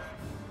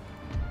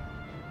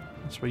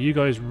 That's where you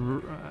guys...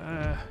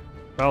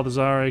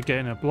 Baldassare get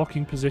in a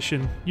blocking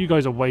position. You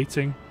guys are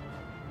waiting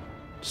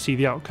to see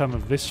the outcome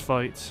of this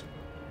fight.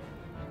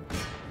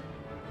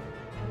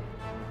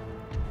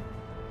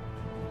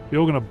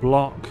 You're going to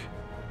block.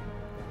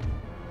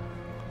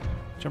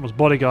 General's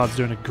bodyguard's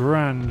doing a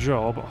grand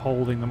job at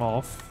holding them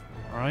off.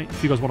 Alright,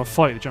 if you guys want to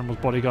fight the General's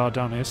bodyguard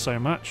down here so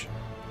much.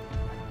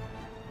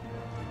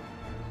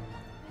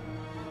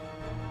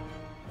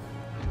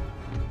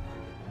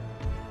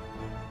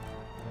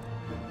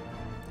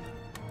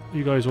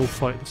 You guys all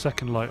fight the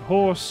 2nd Light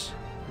Horse.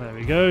 There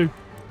we go.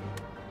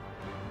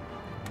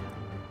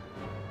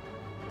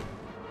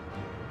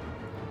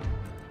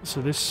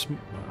 So this...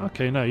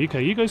 Okay, no,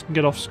 okay, you guys can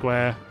get off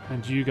square,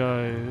 and you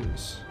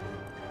guys...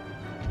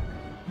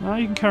 No,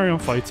 you can carry on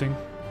fighting.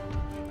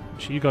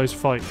 Actually, you guys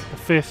fight the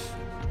 5th.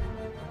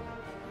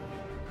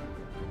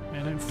 I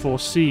don't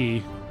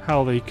foresee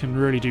how they can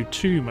really do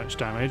too much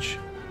damage.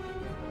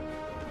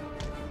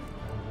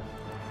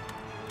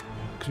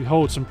 Because we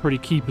hold some pretty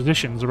key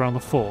positions around the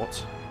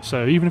fort.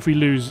 So even if we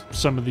lose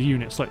some of the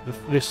units, like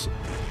this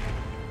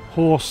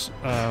horse,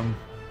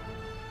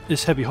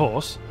 this heavy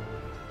horse,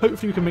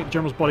 hopefully we can make the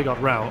General's bodyguard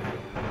rout.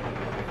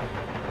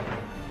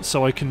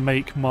 So I can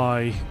make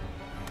my...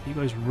 You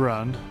guys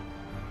run.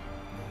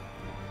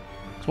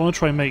 So I want to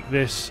try and make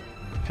this...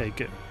 Okay,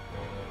 good.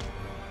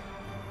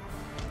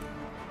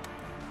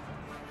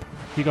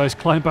 You guys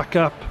climb back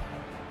up.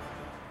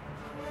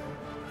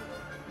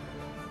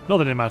 Not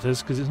that it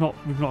matters, because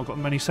we've not got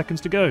many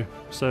seconds to go.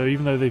 So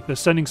even though they're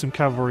sending some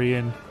cavalry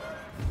in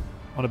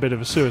on a bit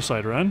of a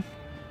suicide run.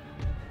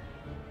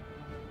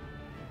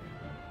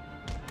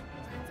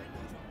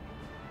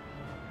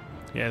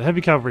 Yeah, the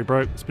heavy cavalry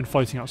broke. It's been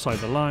fighting outside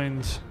the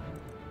lines.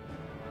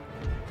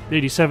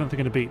 The 87th are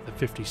going to beat the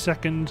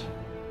 52nd.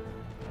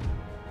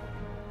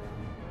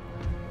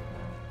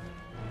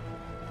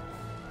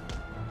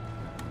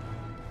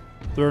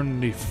 They're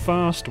only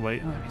fast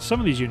weight. I mean, some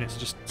of these units are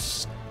just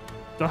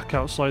stuck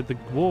outside the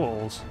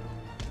walls.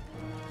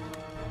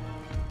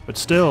 But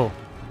still,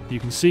 you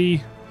can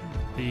see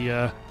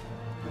the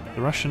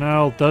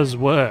rationale does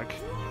work.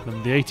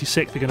 And the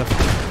 86th are going to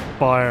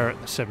fire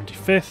at the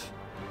 75th.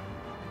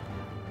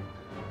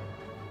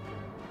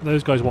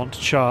 Those guys want to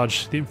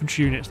charge the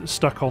infantry units that are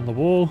stuck on the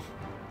wall.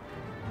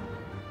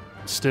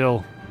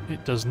 Still,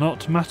 it does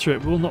not matter.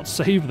 It will not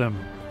save them.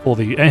 For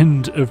the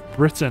end of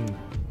Britain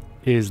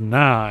is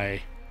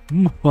nigh.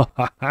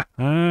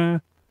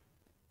 There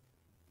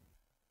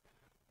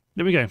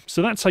we go.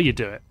 So that's how you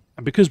do it.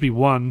 And because we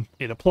won,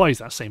 it applies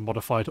that same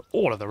modifier to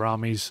all of their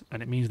armies,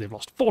 and it means they've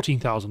lost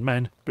 14,000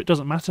 men, but it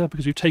doesn't matter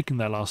because we've taken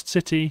their last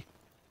city.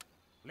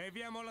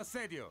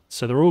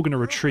 So they're all going to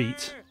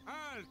retreat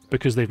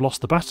because they've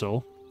lost the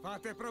battle.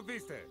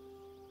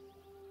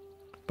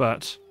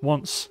 But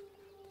once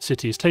the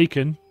city is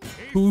taken,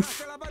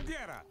 poof.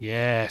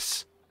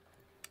 Yes.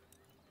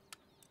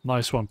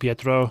 Nice one,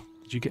 Pietro.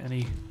 Did you get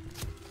any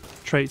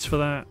traits for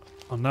that?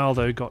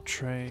 Arnaldo got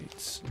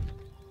traits.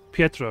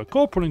 Pietro,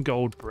 Corporal and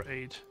Gold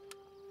Braid.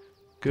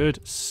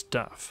 Good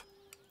stuff.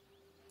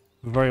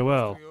 Very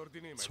well.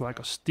 So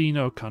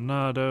Agostino,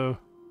 Carnado.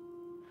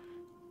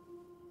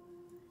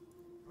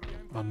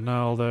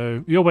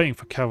 Arnaldo. You're waiting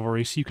for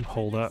cavalry, so you can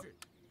hold up.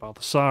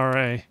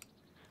 Baldassare.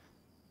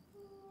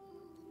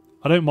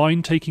 I don't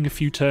mind taking a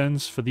few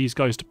turns for these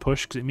guys to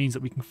push, because it means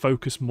that we can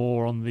focus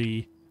more on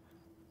the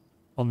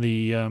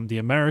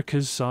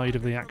Americas side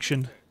of the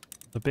action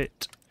a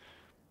bit.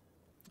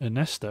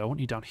 Ernesto, I want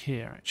you down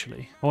here,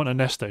 actually. I want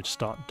Ernesto to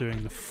start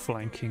doing the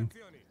flanking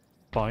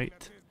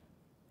fight.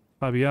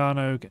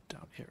 Fabiano, get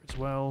down here as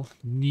well.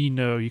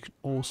 Nino, you can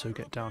also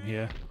get down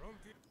here.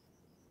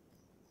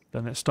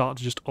 Then let's start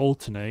to just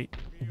alternate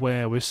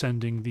where we're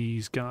sending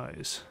these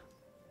guys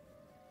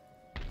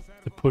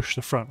to push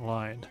the front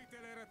line.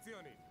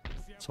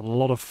 It's a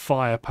lot of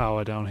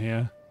firepower down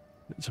here.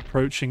 It's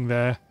approaching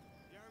their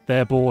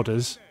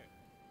borders.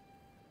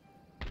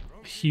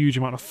 A huge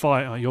amount of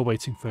fire. Oh, you're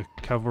waiting for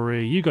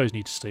cavalry. You guys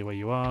need to stay where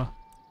you are.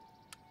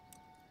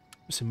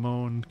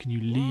 Simone, can you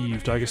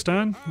leave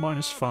Dagestan?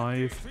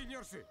 -5.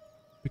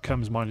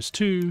 Becomes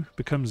 -2.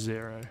 Becomes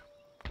 0.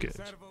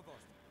 Good.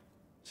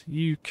 So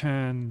you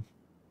can...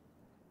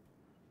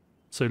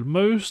 So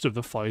most of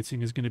the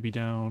fighting is going to be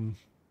down...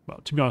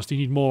 Well, to be honest, you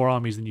need more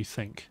armies than you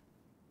think.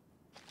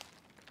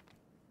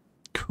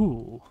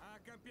 Cool.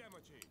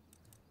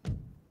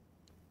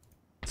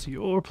 So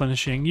you're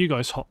replenishing. You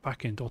guys hop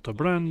back into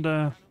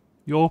Ottobranda.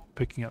 You're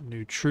picking up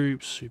new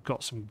troops. We've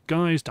got some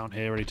guys down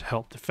here ready to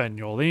help defend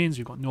New Orleans.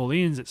 We've got New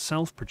Orleans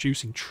itself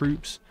producing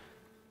troops.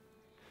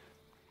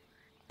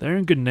 They're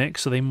in good nick,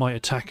 so they might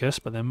attack us,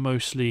 but they're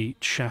mostly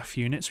chaff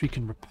units we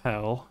can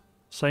repel.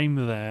 Same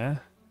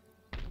there.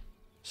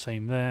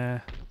 Same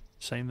there.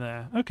 Same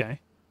there. Okay.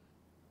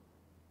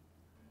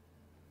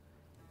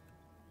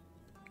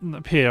 And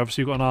up here,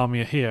 obviously we've got an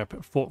army here up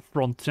at Fort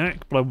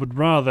Frontenac, but I would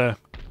rather...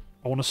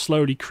 I want to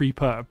slowly creep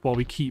up while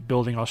we keep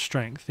building our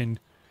strength in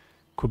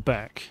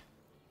Quebec.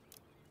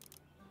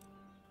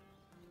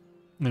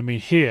 I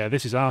mean, here,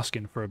 this is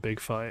asking for a big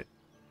fight.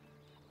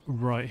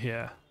 Right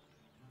here.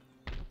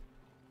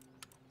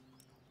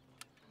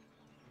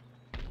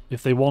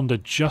 If they wander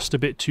just a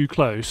bit too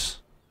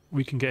close,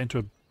 we can get into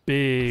a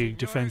big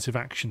defensive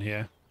action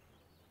here.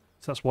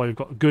 So that's why we've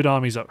got good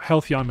armies up,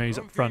 healthy armies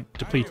up front,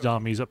 depleted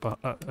armies up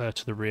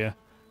to the rear.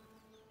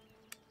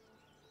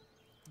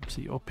 So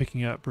you're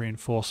picking up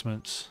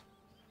reinforcements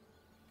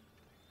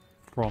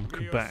from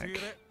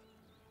Quebec.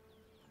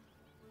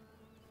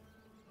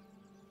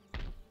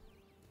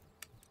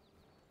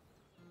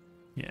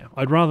 Yeah,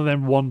 I'd rather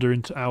them wander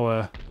into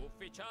our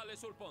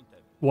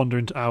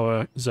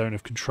zone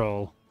of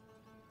control.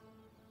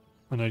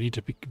 And I need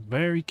to be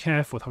very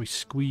careful with how we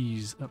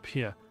squeeze up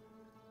here.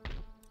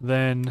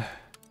 Then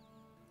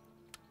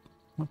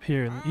up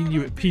here in the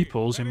Inuit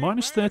peoples in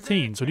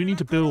 -13, so I do need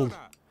to build.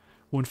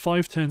 Well, in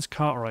 5 turns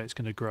Cartwright is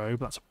going to grow,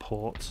 but that's a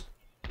port.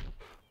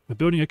 We're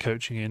building a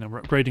coaching inn and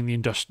we're upgrading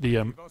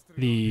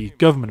the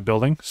government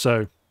building,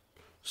 so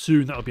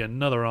soon that'll be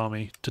another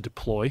army to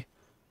deploy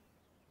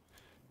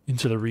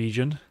into the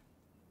region.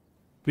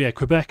 But yeah,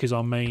 Quebec is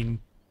our main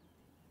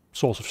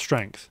source of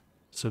strength,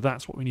 so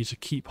that's what we need to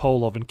keep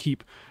hold of and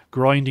keep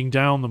grinding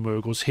down the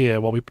Mughals here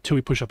till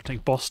we push up and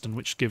take Boston,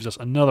 which gives us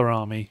another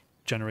army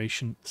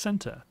generation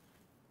centre.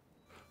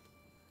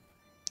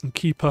 And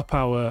keep up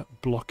our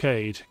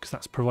blockade, because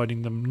that's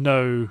providing them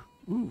no...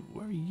 Ooh,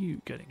 where are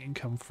you getting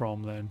income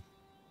from, then?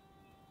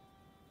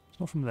 It's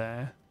not from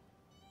there.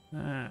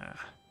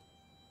 Ah.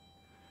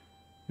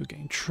 You're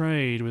getting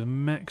trade with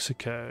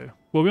Mexico.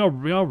 Well,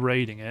 we are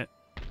raiding it.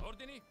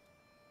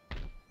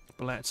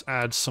 But let's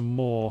add some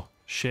more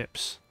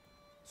ships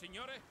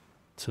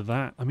to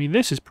that. I mean,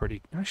 this is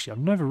pretty... Actually, I've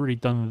never really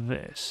done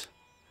this.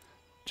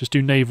 Just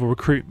do naval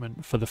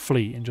recruitment for the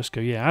fleet and just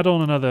go, yeah, add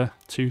on another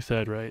 2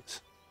 third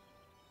rates.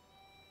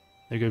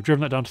 There you go,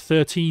 driven that down to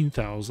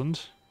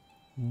 13,000.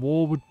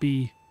 More would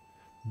be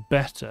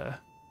better,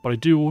 but I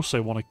do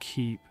also want to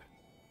keep...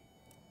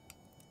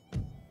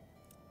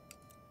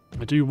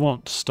 I do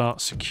want to start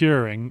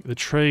securing the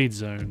trade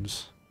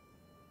zones.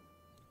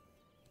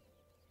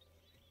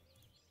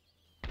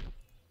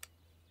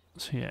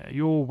 So yeah,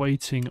 you're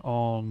waiting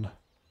on...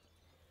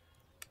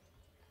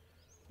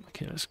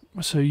 Okay,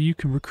 so you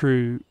can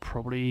recruit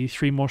probably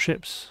 3 more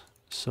ships.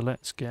 So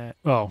let's get,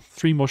 well,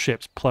 3 more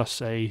ships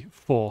plus a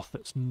 4th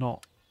that's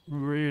not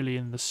really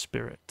in the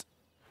spirit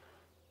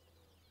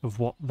of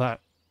what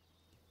that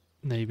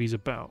navy's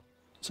about.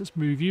 So let's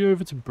move you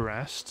over to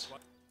Brest.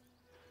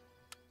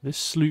 This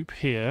sloop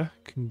here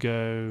can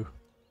go,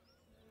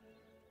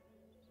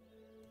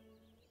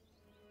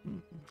 I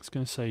was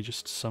going to say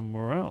just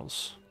somewhere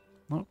else.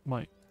 Oh,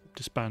 might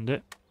disband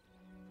it.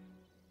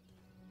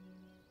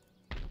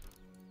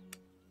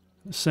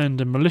 Let's send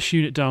a militia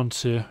unit down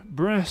to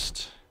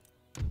Brest.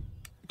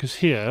 Because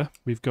here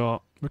we've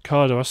got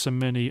Ricardo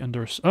Assamini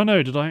under us. Oh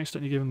no, did I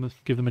accidentally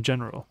give them a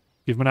general?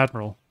 Give them an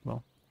admiral.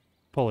 Well,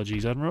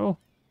 apologies, admiral.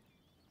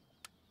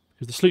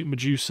 Because the sloop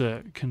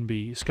Medusa can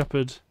be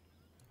scuppered.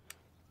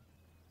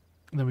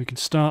 And then we can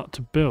start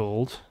to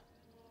build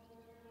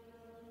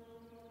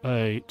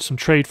some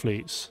trade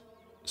fleets.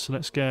 So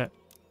let's get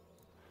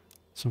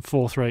some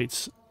 4th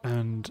rates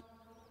and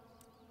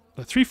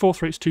 3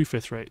 4th rates, 2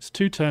 5th rates.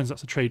 2 turns,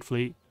 that's a trade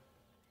fleet.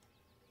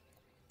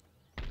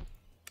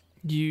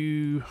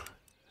 You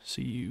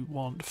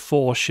want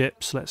 4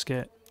 ships. Let's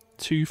get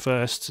 2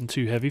 firsts and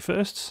 2 heavy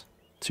firsts.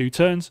 2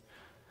 turns.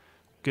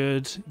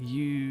 Good.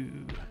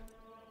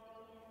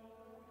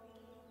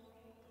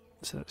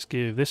 So let's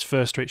give this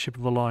first rate ship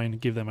of the line,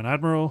 give them an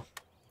admiral.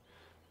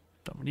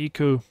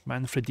 Domenico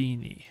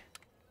Manfredini.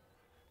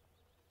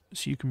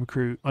 So you can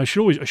recruit. I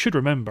should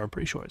remember. I'm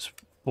pretty sure it's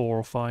 4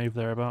 or 5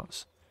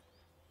 thereabouts.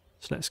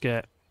 So let's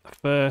get a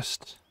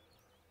first,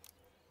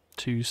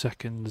 2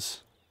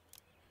 seconds,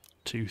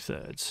 2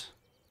 thirds.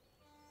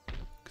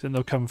 Because then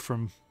they'll come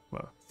from,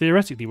 well,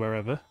 theoretically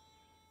wherever.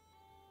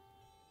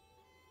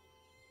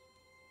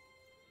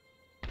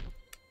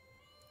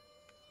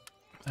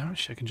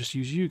 Actually, I can just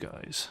use you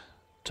guys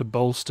to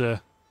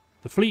bolster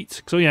the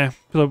fleet. So yeah,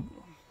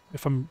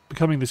 if I'm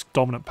becoming this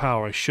dominant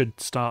power, I should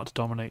start to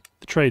dominate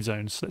the trade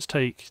zones. So let's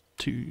take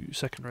 2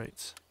 second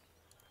rates.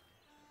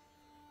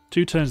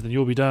 2 turns, then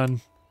you'll be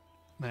done.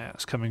 Yeah,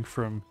 it's coming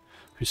from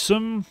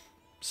Husum.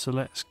 So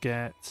let's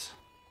get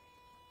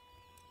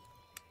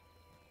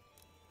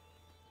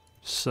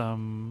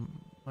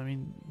some... I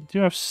mean, do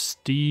you have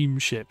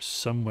steamships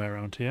somewhere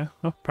around here?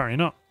 Oh, apparently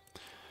not.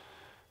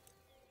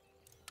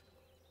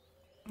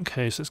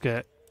 Okay, so let's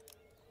get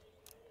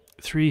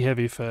 3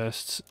 heavy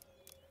firsts,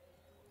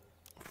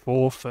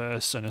 4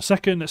 firsts, and a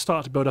second. Let's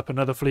start to build up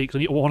another fleet,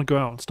 because I want to go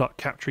out and start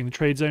capturing the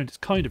trade zone. It's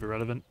kind of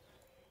irrelevant.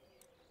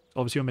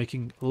 Obviously, we're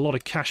making a lot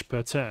of cash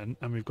per turn,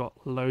 and we've got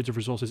loads of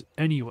resources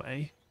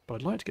anyway. But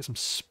I'd like to get some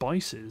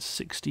spices,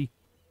 60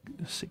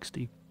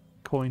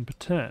 coin per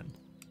turn.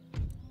 I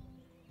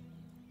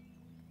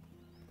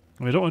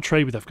mean, I don't want to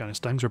trade with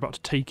Afghanistan, because we're about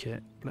to take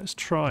it. Let's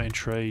try and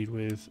trade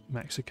with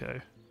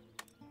Mexico.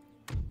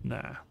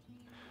 Nah.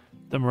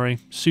 Don't worry,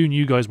 soon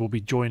you guys will be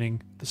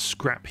joining the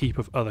scrap heap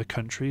of other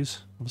countries.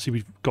 Obviously,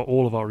 we've got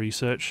all of our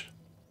research.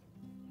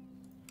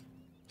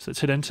 So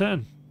let's hit end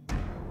turn.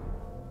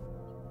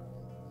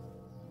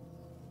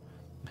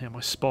 Here, my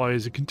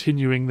spies are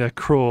continuing their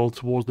crawl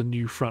towards the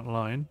new front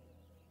line.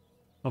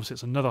 Obviously,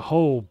 it's another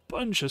whole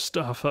bunch of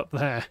stuff up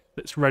there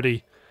that's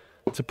ready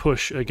to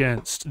push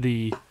against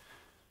the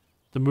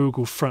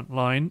Mughal front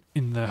line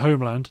in their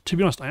homeland. To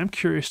be honest, I am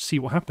curious to see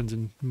what happens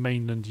in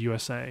mainland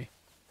USA.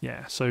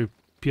 Yeah, so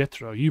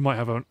Pietro, you might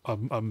have a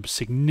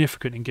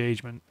significant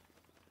engagement.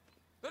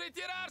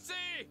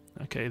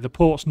 Okay, the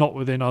port's not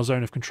within our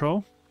zone of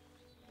control.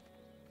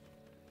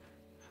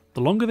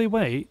 The longer they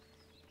wait,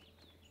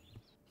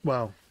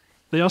 well,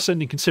 they are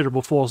sending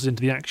considerable forces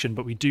into the action,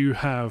 but we do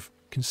have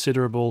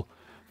considerable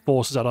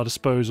forces at our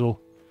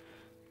disposal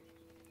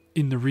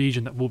in the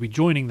region that will be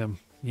joining them.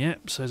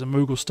 Yep, so there's a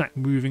Mughal stack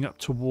moving up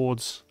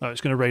towards... Oh,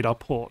 it's going to raid our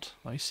port.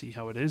 I see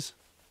how it is.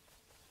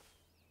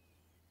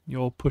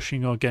 You're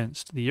pushing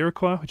against the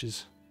Iroquois, which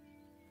is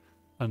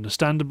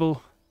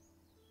understandable.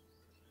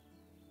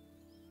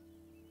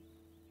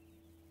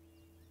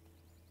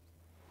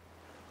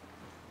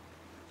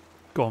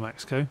 Go on,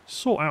 Mexico.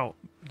 Sort out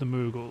the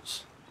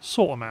Mughals.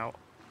 Sort them out.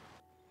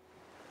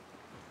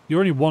 You're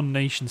only one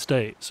nation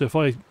state, so if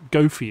I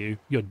go for you,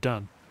 you're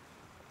done.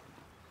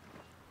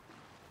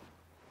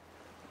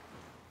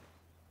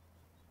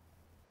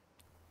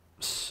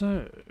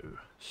 So.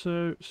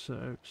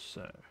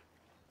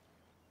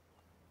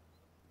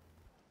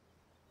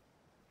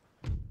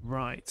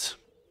 Right.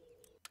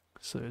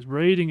 So it's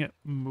raiding at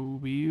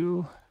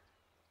Mobile.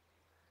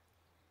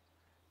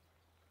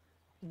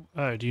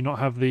 Oh, do you not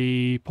have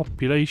the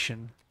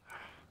population?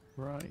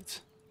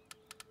 Right.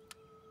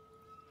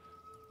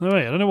 No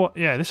wait, I don't know what.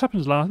 Yeah, this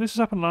happens last. This has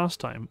happened last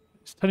time.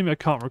 It's telling me I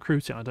can't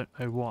recruit it. I don't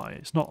know why.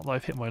 It's not that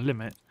I've hit my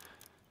limit.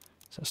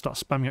 So I start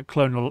spamming at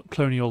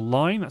colonial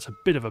line. That's a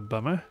bit of a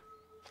bummer.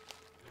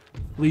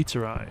 Fleet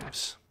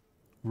arrives.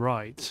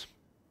 Right.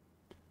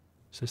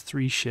 So there's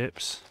 3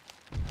 ships.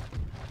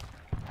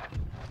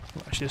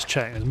 Well, actually, let's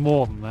check. There's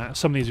more than that.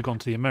 Some of these have gone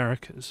to the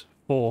Americas.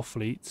 4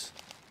 fleets.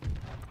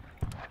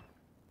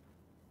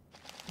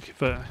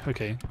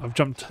 Okay, I've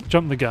jumped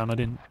the gun. I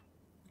didn't.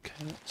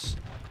 Okay, that's.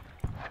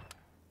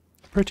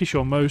 Pretty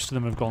sure most of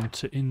them have gone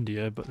to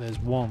India, but there's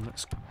one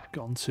that's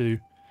gone to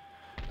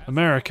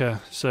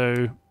America.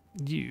 So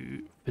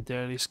you,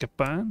 Fidelis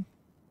Capan,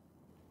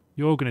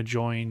 you're going to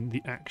join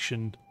the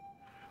action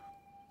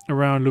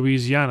around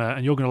Louisiana,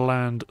 and you're going to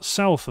land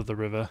south of the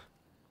river.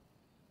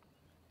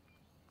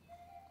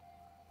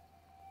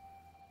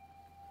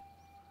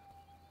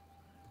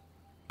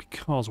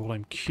 Because what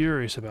I'm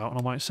curious about,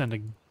 and I might send a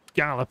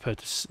galloper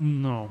to...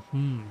 No.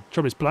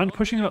 Trouble is, land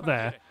pushing up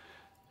there,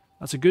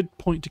 that's a good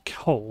point to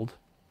hold.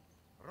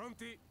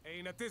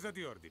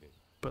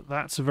 But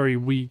that's a very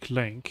weak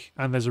link,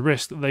 and there's a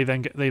risk that they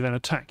then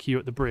attack you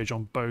at the bridge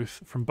on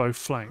from both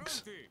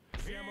flanks.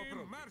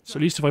 So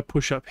at least if I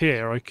push up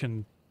here, I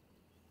can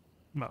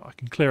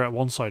clear out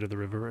one side of the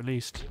river at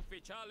least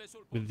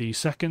with the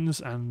seconds,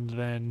 and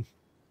then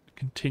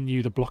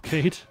continue the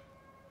blockade.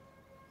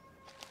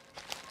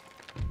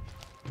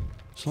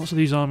 So lots of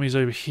these armies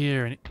over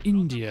here in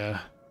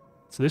India.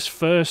 So this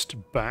first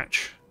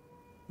batch,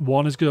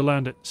 one is going to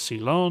land at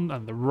Ceylon,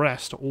 and the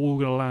rest are all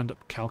going to land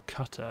at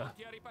Calcutta.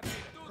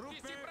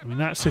 I mean,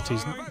 that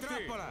city's...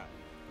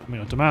 I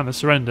mean, I demand the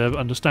surrender, but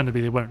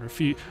understandably they won't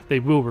refuse. They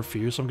will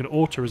refuse, so I'm going to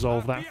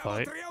auto-resolve that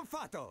fight.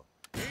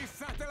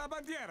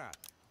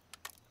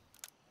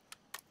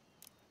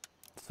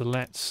 So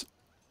let's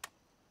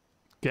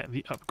get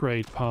the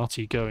upgrade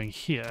party going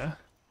here.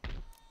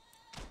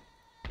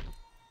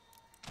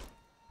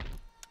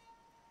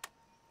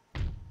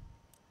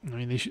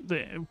 I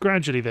mean,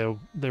 gradually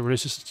their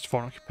resistance to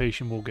foreign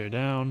occupation will go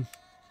down.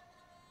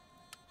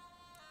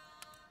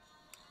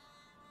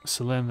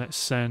 So then let's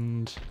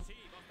send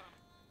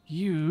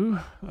you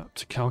up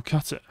to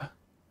Calcutta.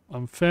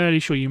 I'm fairly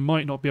sure you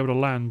might not be able to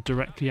land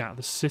directly at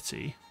the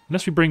city.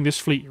 Unless we bring this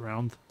fleet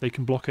around, they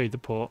can blockade the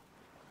port.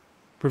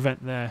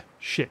 Prevent their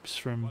ships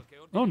from...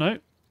 Oh no!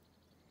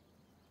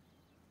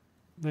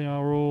 They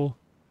are all...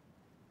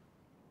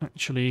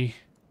 Actually,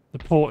 the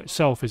port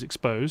itself is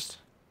exposed.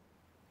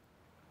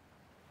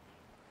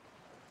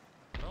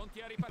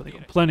 But they've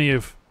got plenty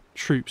of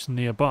troops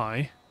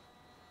nearby.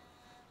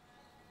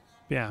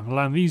 But yeah, we'll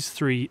land these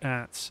three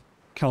at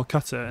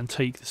Calcutta and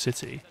take the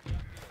city.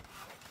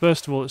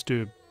 First of all, let's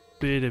do a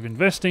bit of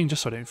investing,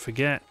 just so I don't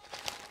forget.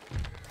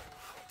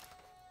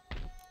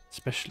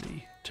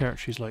 Especially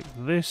territories like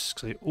this,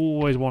 because I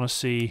always want to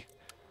see...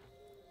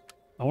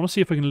 I want to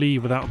see if I can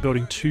leave without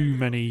building too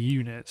many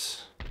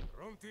units.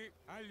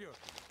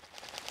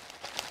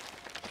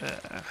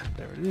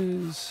 There it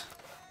is.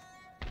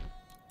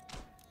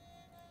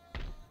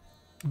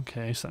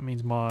 Okay, so that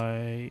means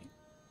my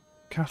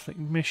Catholic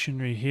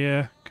missionary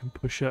here can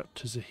push up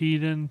to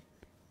Zahedan.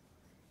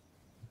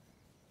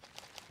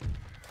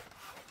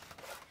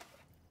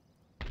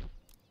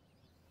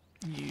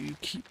 You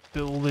keep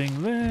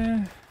building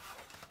there.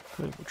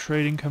 Global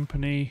Trading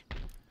Company.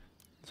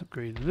 Let's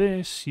upgrade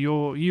this.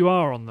 You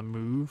are on the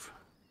move.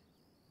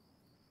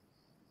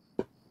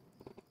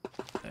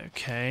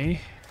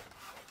 Okay.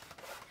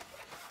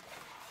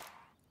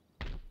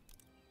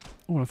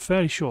 Oh, I'm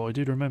fairly sure I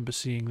did remember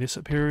seeing this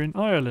up here in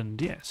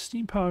Ireland. Yes,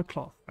 steam-powered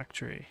cloth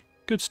factory.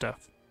 Good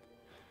stuff.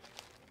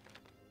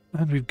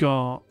 And we've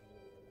got...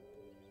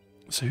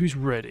 So who's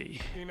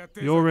ready?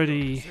 You're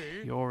ready.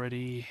 You're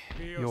ready.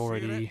 You're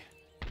ready.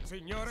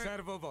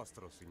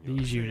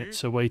 These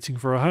units are waiting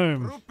for a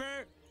home.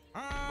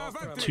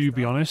 To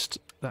be honest,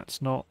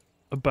 that's not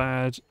a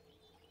bad...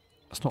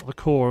 That's not the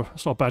core.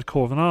 That's not a bad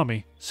core of an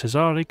army.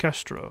 Cesare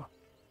Castro.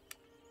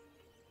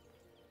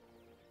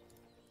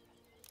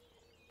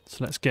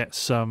 So let's get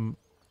some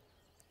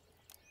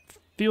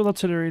field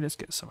artillery, let's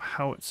get some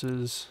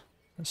howitzers.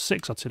 That's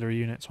 6 artillery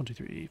units, 1, 2,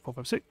 3, 4,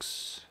 5,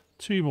 6.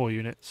 2 more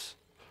units.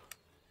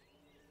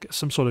 Get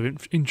some sort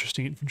of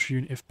interesting infantry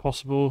unit if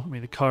possible. I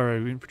mean, the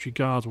Cairo infantry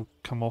guards will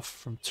come off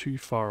from too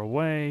far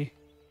away.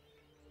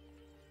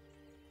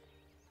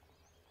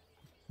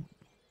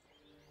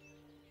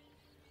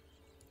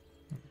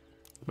 I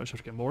might have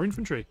to get more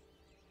infantry.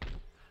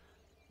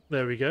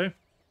 There we go.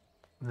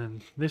 And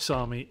then this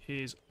army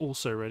is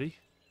also ready.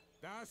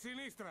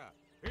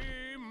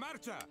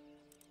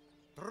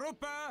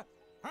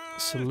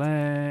 So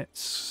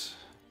let's...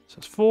 So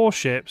it's 4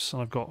 ships,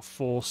 and I've got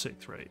 4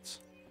 6th rates.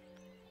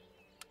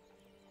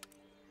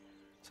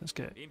 So let's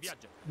get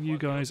you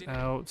guys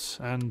out,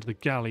 and the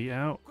galley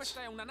out. Let's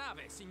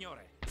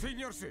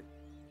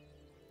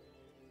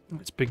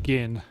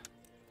begin.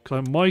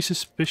 My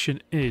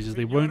suspicion is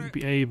they won't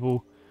be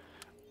able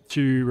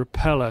to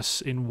repel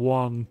us in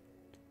one...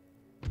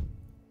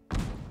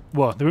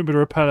 Well, they won't be able to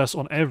repel us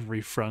on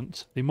every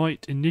front. They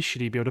might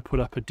initially be able to put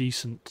up a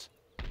decent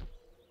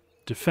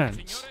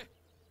defence.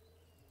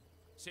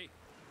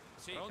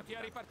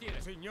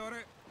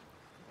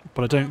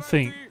 But I don't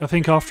think... I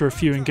think after a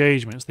few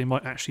engagements they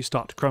might actually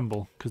start to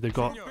crumble, because they've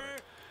got...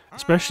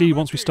 Especially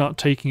once we start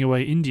taking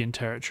away Indian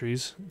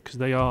territories, because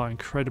they are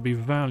incredibly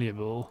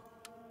valuable.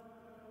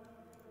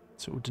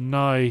 So it will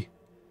deny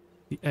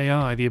the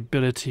AI the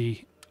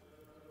ability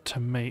to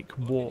make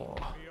war.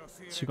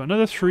 So we've got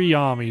another 3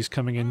 armies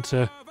coming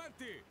into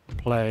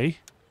play.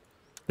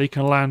 They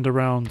can land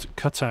around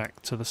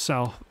Cuttack to the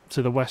south,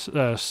 to the west,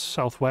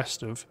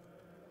 southwest of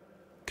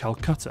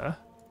Calcutta.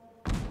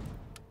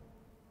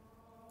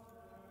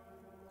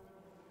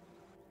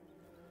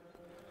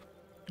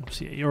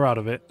 So yeah, you're out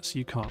of it, so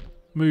you can't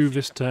move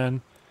this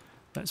turn.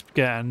 Let's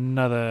get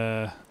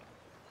another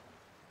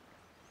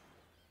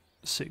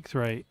 6th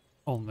rate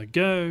on the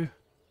go.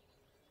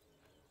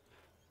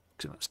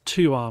 So that's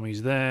 2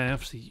 armies there.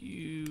 Obviously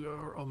you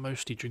are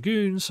mostly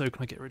dragoons, so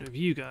can I get rid of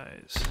you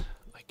guys?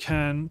 I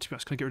can. To be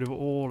honest, can I get rid of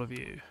all of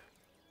you?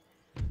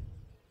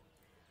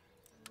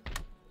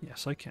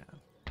 Yes, I can.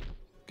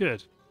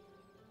 Good.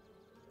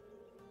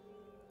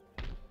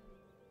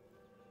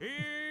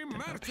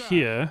 Up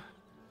here.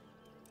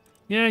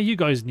 Yeah, you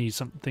guys need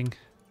something.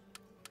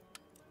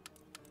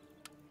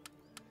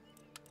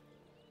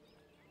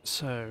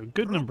 So,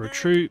 good number of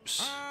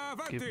troops.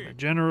 Give them a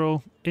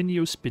general.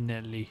 Ennio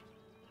Spinelli.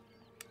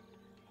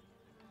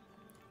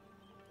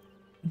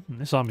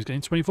 This army's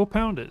getting 24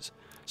 pounders.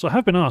 So I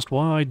have been asked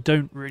why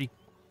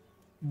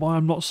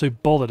I'm not so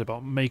bothered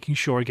about making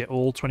sure I get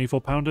all 24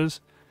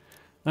 pounders.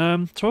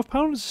 12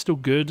 pounders is still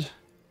good.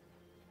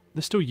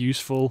 They're still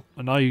useful,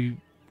 and I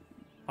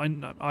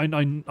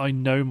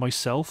know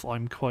myself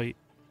I'm quite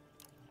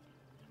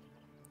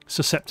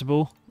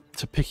susceptible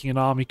to picking an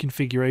army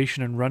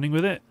configuration and running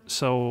with it,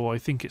 so I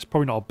think it's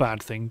probably not a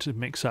bad thing to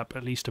mix up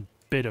at least a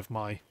bit of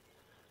my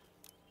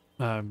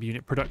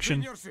unit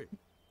production.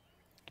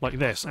 Like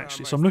this,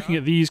 actually. So I'm looking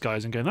at these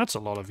guys and going, that's a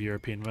lot of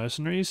European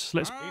mercenaries.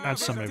 Let's add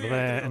some over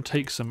there and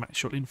take some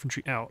actual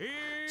infantry out,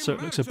 so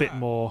it looks a bit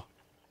more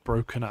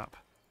broken up.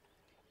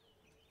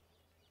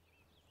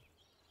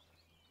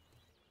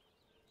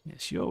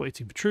 Yes, you're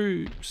waiting for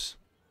troops.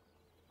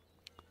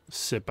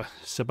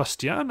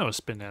 Sebastiano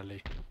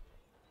Spinelli.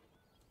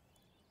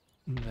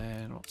 And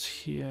then what's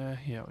here?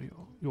 Yeah,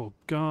 you're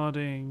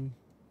guarding.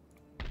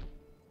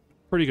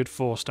 Pretty good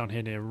force down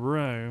here near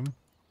Rome.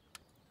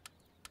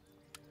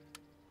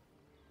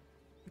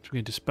 We're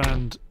going to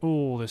disband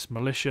all this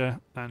militia,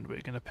 and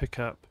we're going to pick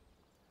up.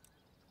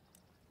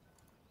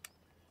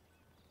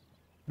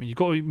 You've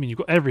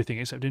got everything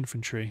except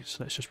infantry.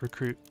 So let's just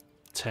recruit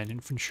 10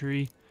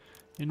 infantry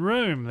in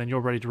Rome. Then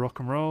you're ready to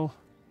rock and roll.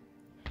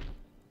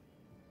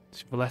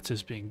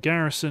 Valletta's being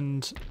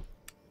garrisoned.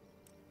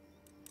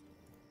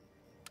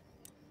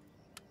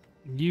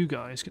 You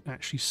guys can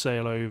actually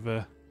sail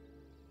over.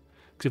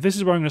 Because if this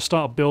is where I'm going to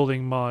start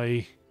building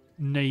my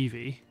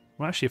navy.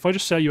 Well, actually, if I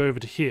just sail you over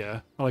to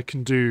here, I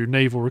can do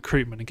naval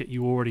recruitment and get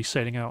you already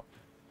sailing out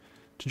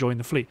to join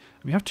the fleet.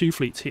 And we have 2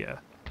 fleets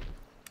here.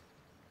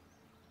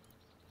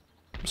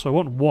 So I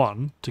want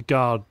 1 to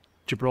guard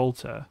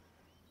Gibraltar,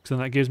 because then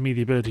that gives me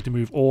the ability to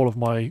move all of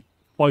my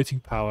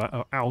fighting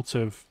power out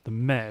of the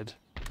Med.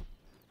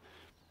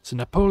 So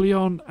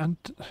Napoleon and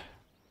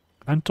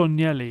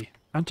Antonelli.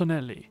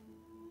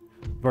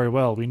 Very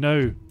well, we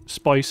know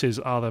spices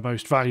are the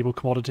most valuable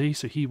commodity,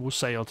 so he will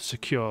sail to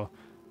secure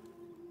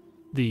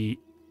the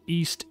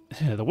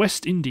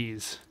West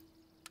Indies.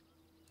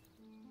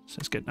 So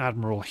let's get an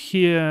admiral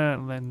here,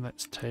 and then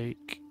let's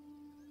take.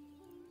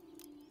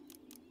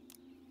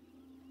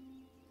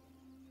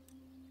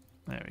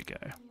 There we go.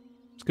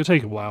 It's going to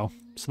take a while.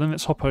 So then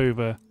let's hop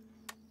over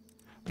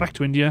back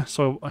to India.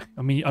 So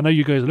I mean, I know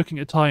you guys are looking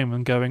at time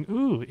and going,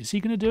 "Ooh, is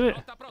he going to do it?"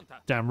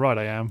 Damn right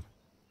I am.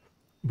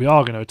 We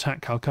are going to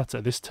attack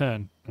Calcutta this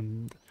turn,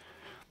 and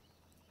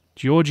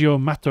Giorgio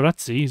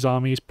Materazzi's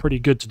army is pretty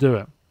good to do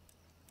it.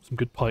 Some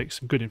good pikes,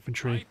 some good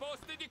infantry.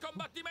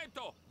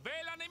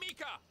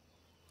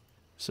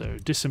 So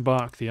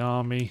disembark the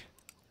army.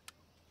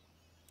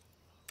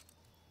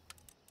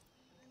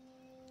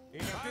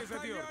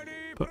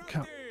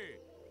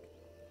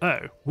 Oh,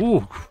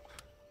 ooh.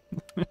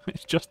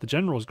 It's just the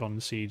general's gone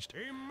besieged.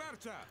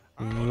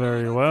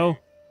 Very well.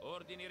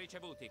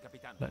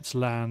 Let's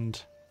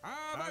land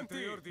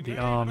the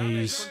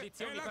armies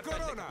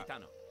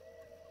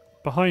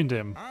behind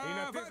him.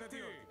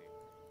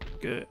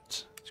 Good.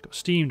 He's got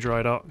steam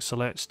dry dock, so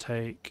let's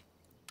take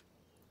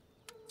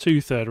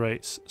 2 third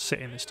rates, sit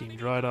in the steam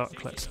dry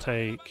dock. Let's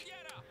take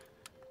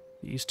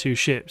these 2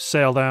 ships,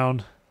 sail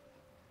down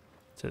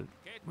to.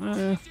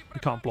 I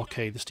can't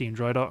blockade the steam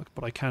dry dock,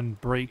 but I can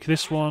break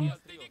this one.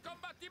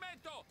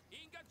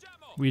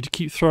 We need to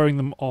keep throwing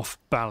them off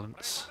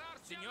balance.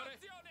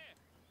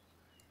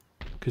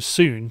 Because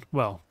soon,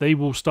 well, they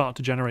will start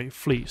to generate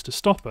fleets to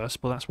stop us,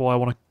 but that's why I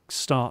want to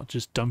start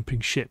just dumping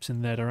ships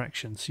in their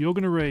direction. So you're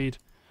going to raid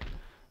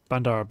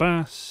Bandar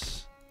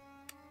Abbas.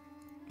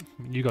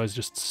 You guys are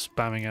just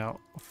spamming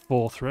out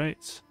 4th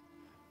rates.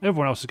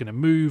 Everyone else is going to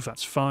move,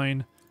 that's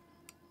fine.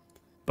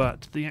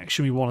 But the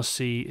action we want to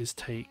see is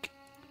take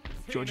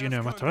Giorgio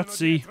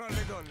Materazzi.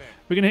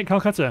 We're going to hit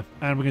Calcutta,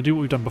 and we're going to do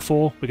what we've done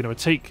before. We're going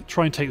to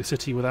try and take the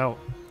city without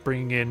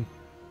bringing in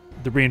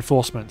the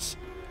reinforcements.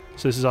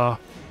 So this is our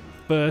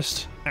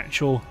first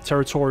actual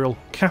territorial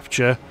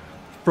capture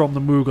from the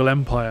Mughal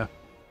Empire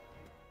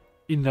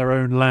in their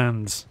own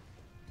lands.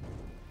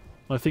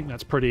 I think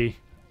that's pretty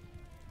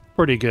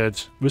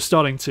good. We're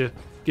starting to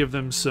give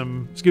them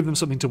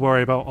something to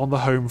worry about on the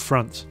home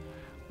front,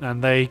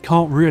 and they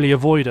can't really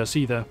avoid us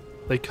either.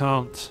 They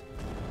can't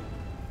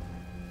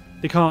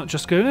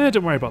just go,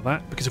 don't worry about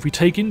that, because if we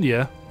take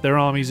India, their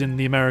armies in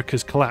the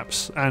Americas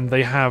collapse, and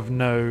they have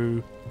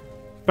no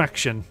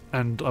faction,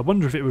 and I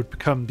wonder if it would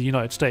become the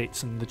United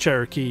States and the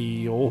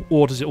Cherokee,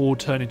 or does it all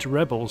turn into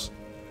rebels?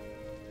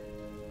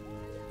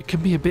 It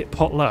can be a bit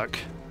potluck.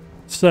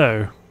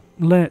 So,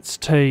 let's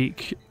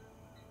take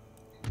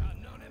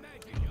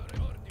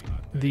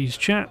these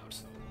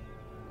chaps,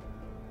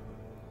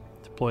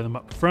 deploy them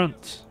up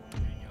front.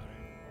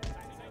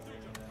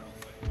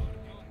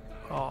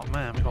 Oh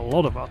man, we've got a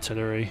lot of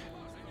artillery.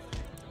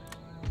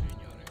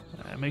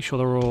 Make sure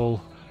they're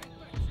all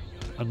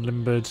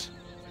unlimbered.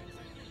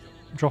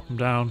 Drop them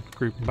down,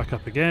 group them back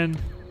up again.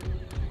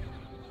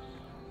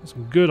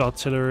 Some good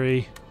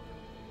artillery.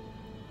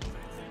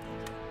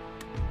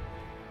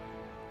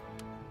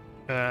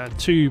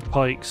 2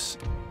 pikes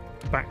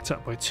backed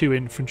up by 2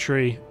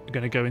 infantry are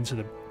going to go into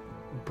the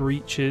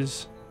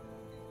breaches.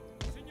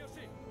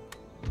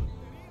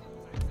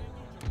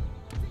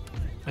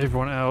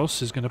 Everyone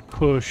else is going to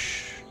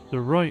push the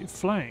right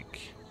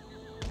flank.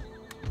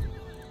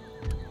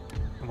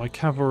 And my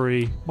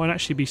cavalry might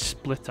actually be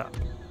split up.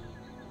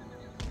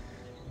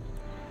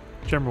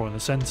 General in the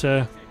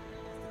centre.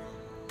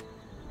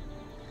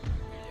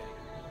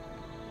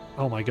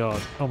 Oh my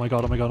god. Oh my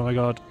god, oh my god, oh my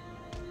god.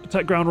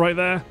 Attack ground right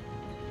there.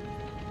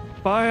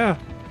 Fire!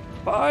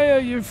 Fire,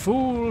 you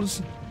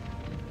fools!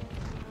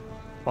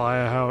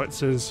 Fire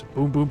howitzers.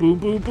 Boom, boom, boom,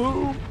 boom,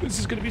 boom! This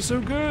is gonna be so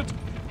good!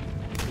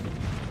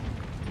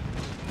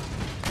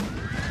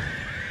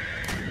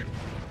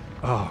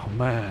 Oh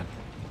man.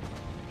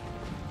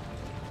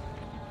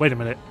 Wait a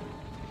minute.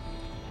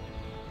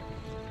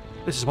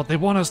 This is what they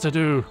want us to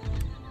do.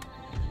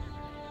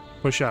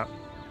 Push up.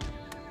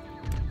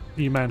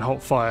 You men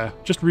halt fire.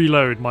 Just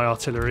reload my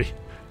artillery.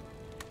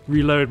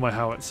 Reload my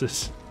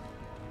howitzers.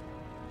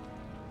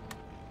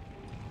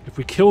 If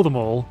we kill them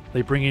all,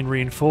 they bring in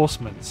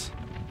reinforcements.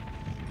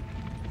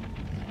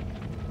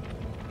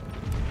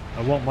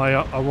 I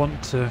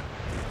want to...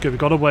 Good, we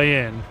got a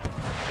way in.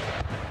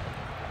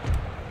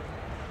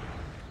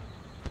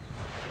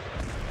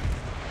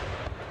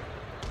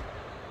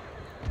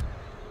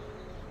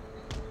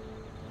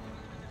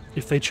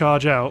 If they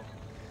charge out,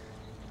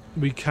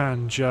 we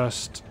can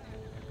just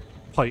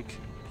pike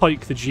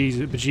the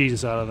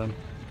bejesus out of them.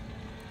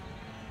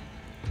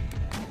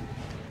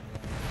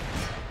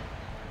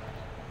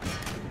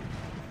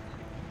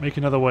 Make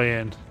another way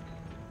in.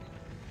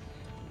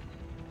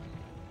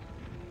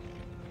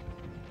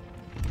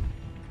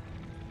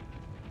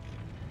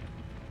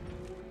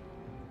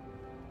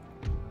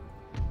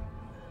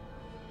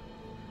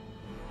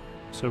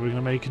 So we're going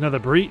to make another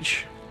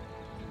breach.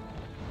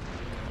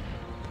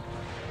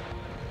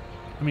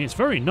 I mean, it's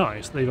very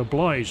nice they've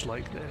obliged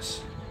like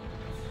this.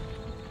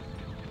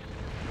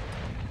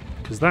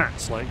 Because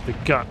that's like the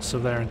guts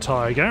of their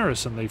entire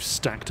garrison they've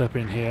stacked up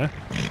in here.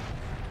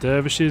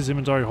 Dervishes,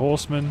 Imandari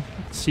horsemen,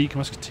 Sikh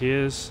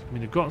musketeers. I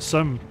mean, they've got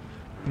some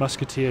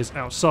musketeers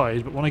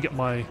outside, but when I get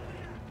my...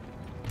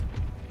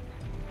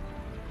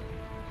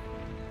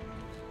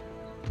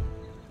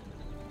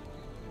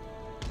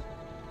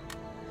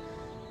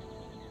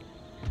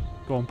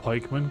 Go on,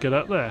 pikemen, get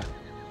up there.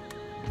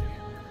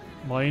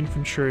 My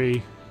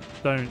infantry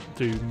don't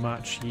do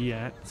much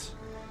yet.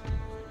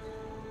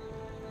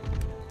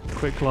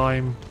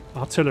 Quicklime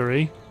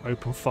artillery,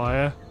 open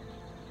fire.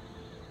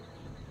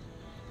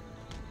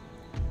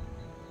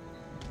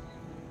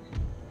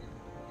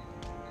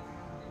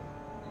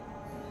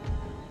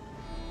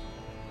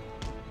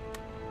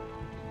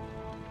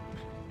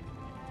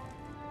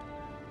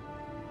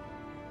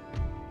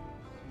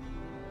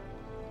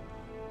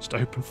 Just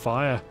open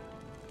fire.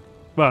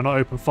 Well, not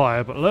open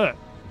fire, but look.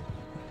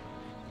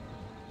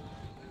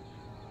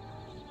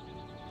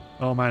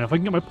 Oh man, if I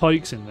can get my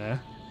pikes in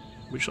there,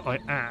 which I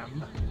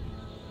am.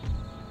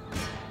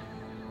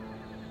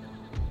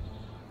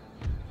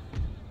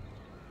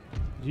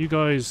 You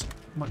guys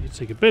might need to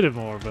take a bit of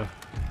more of a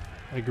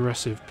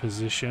aggressive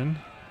position.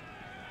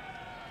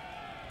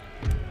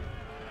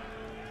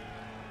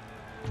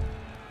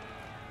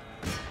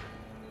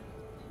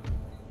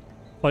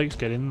 Pikes,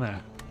 get in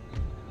there.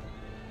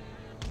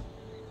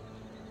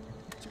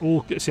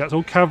 See, that's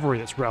all cavalry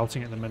that's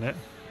routing at the minute.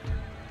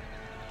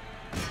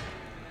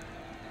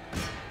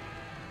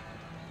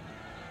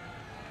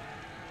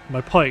 My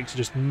pikes are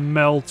just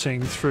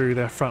melting through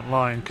their front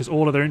line because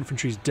all of their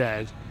infantry's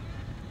dead.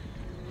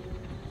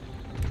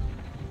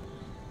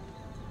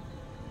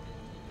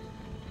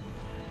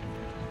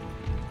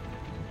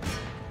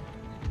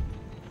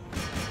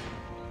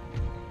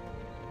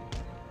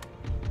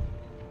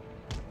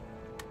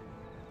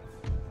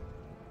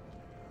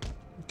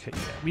 Okay, yeah,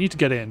 we need to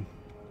get in.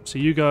 So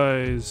you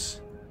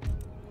guys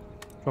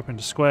drop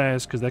into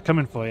squares because they're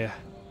coming for you.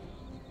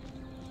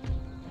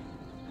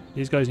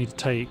 These guys need to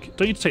take...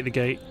 Don't need to take the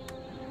gate.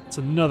 It's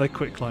another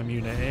quick climb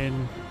unit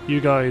in.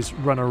 You guys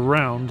run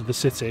around the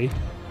city.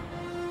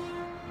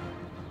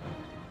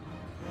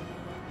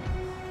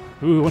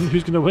 Ooh, I wonder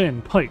who's going to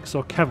win, pikes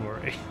or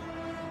cavalry?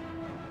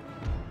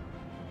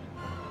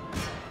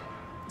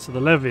 So the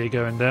levy are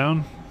going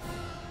down.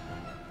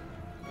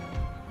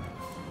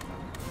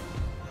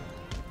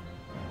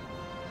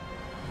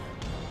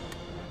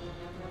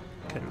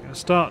 Okay, we're going gonna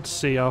start to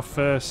see our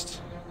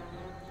first...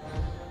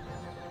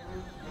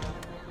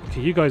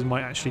 Okay, you guys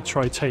might actually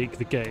try take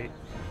the gate.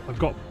 I've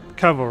got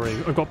cavalry,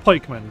 I've got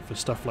pikemen for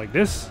stuff like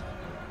this.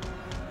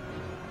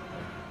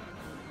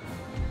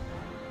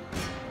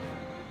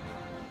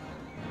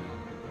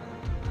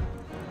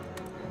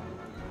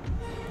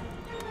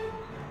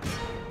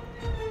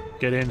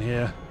 Get in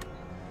here.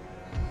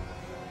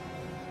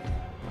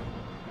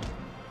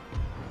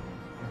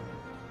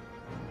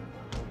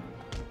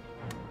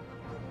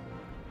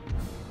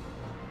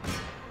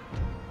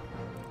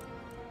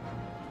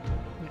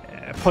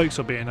 Yeah, pikes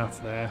will be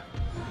enough there.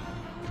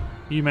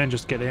 You men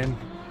just get in.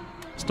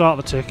 Start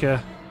the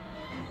ticker.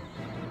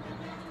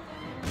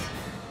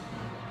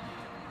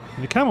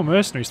 And the camel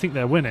mercenaries think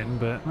they're winning,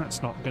 but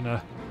that's not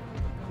gonna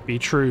be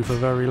true for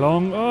very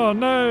long. Oh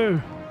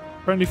no!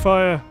 Friendly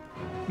fire.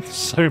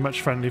 So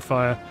much friendly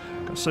fire.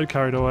 Got so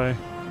carried away.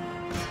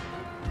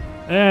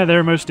 Yeah,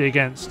 they're mostly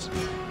against.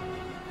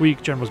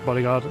 Weak General's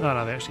bodyguard. Oh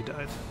no, they actually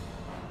died.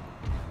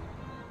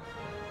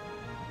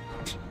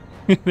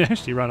 They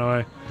actually ran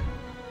away.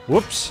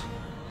 Whoops.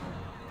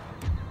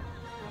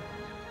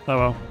 Oh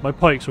well, my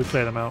pikes will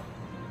clear them out.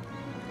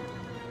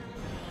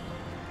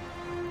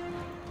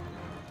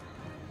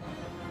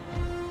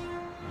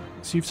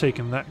 So you've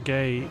taken that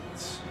gate.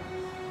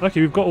 Okay,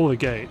 we've got all the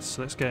gates,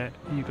 so let's get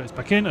you guys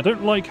back in. I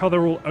don't like how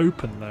they're all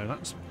open though,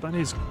 that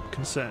is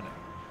concerning.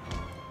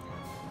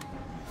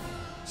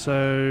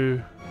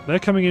 So they're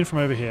coming in from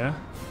over here.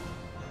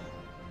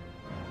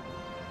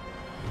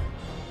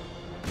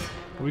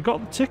 We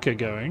got the ticker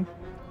going.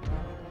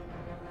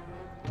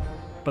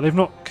 But they've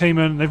not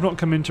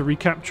come in to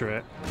recapture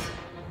it.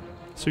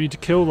 So we need to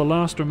kill the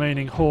last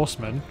remaining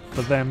horsemen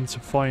for them to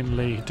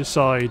finally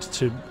decide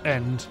to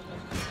end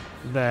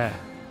their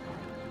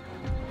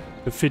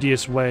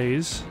perfidious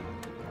ways.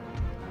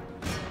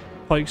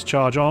 Pikes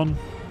charge on.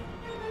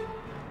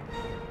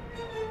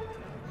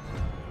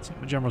 So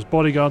the General's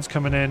bodyguard's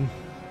coming in.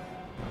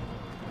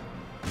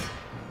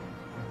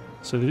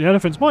 So the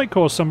elephants might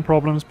cause some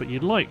problems, but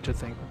you'd like to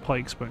think the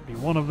pikes won't be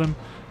one of them.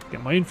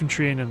 Get my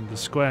infantry in the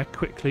square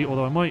quickly,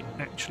 although I might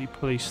actually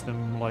place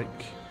them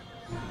like...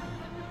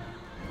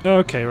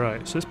 Okay,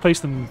 right, so let's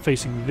place them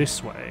facing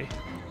this way,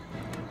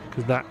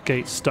 because that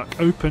gate's stuck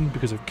open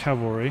because of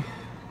cavalry.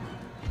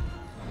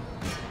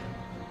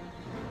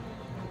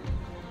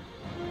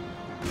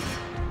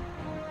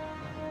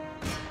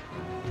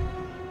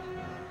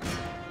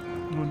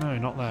 Oh no,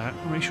 not that.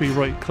 Make sure you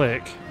right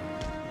click.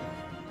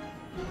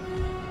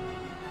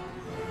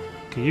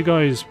 Okay, you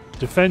guys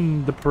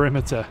defend the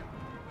perimeter.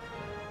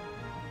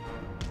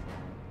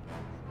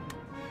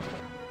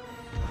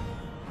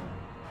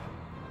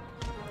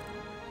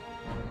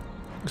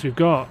 Because we've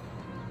got...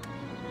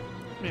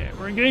 Yeah,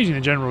 we're engaging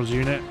the General's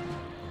unit.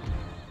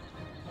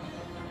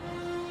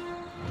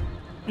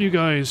 You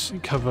guys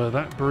cover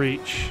that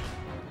breach.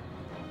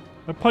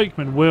 The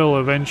pikemen will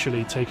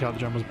eventually take out the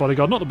General's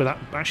bodyguard. Not that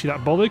we're actually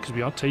that bothered, because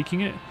we are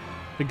taking it.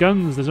 The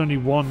guns, there's only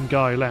one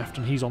guy left,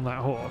 and he's on that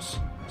horse.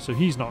 So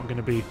he's not going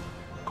to be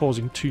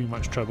causing too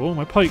much trouble.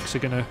 My pikes are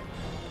going to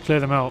clear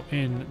them out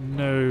in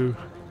no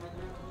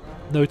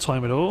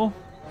time at all.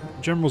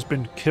 The General's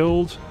been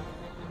killed.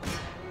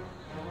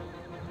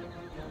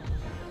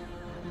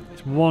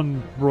 It's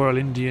one Royal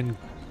Indian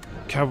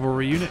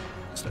cavalry unit,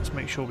 so let's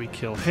make sure we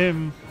kill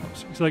him.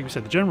 So like we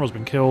said, the General's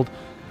been killed.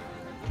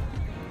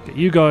 Get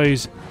you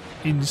guys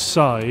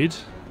inside,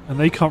 and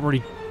they can't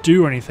really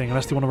do anything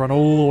unless they want to run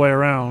all the way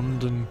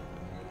around and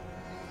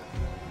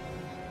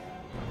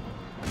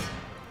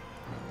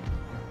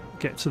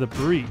get to the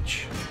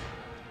breach.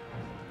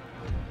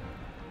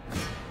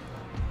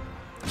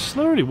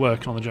 Slowly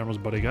working on the General's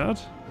bodyguard.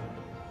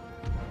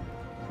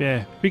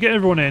 Yeah, if we get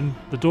everyone in,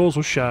 the doors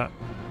will shut.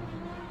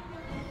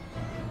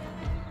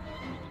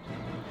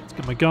 Let's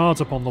get my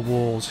guards up on the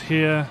walls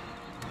here.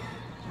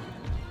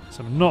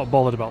 So I'm not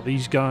bothered about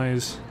these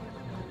guys.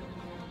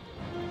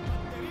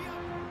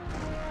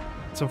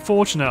 It's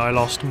unfortunate I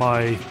lost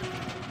my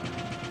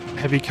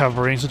heavy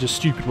cavalry in such a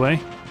stupid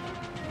way.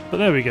 But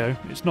there we go.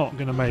 It's not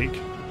going to make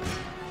a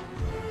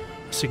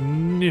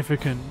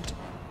significant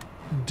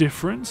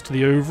difference to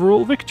the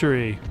overall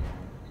victory.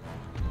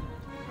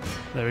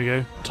 There we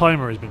go.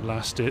 Timer has been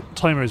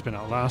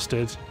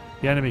outlasted.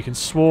 The enemy can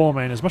swarm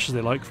in as much as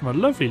they like from a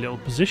lovely little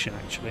position,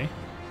 actually.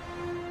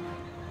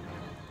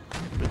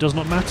 But it does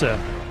not matter.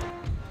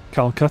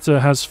 Calcutta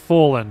has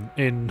fallen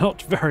in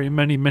not very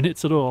many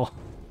minutes at all.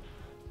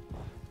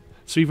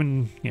 So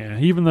even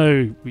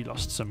though we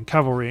lost some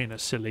cavalry in a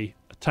silly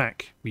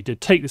attack, we did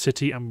take the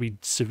city and we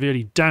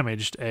severely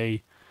damaged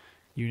a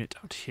unit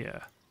out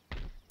here.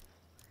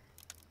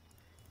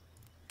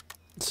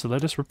 So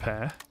let us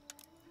repair.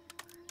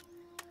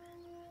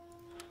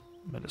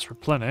 Let us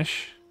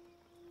replenish.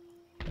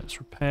 Let's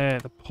repair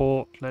the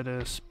port. Let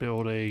us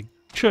build a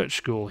church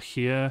school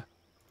here.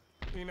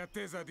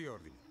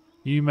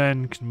 You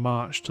men can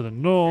march to the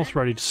north,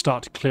 ready to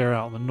start to clear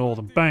out on the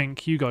northern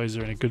bank. You guys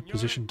are in a good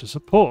position to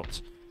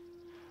support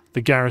the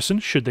garrison,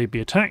 should they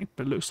be attacked,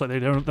 but it looks like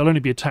they'll only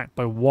be attacked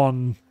by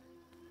one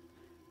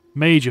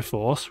major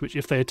force, which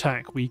if they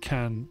attack we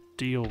can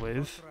deal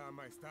with.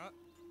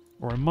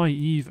 Or I might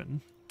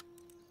even...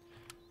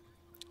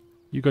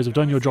 You guys have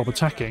done your job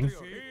attacking.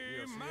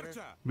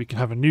 We can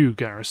have a new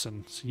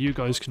garrison, so you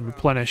guys can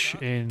replenish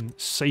in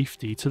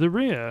safety to the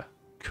rear.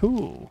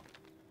 Cool.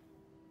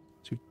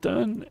 So we've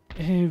done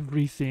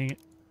everything...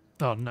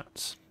 Oh,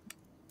 nuts.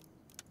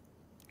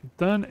 We've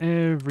done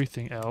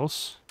everything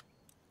else.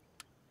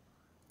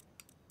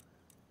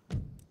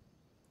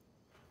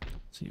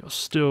 So you're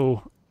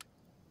still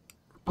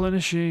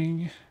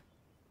replenishing.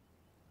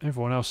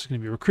 Everyone else is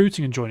going to be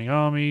recruiting and joining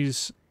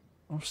armies.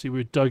 Obviously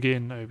we're dug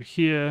in over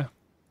here.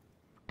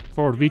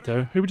 Forward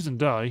Vito, who doesn't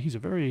die, he's a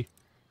very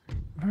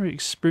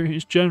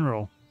experienced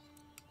general.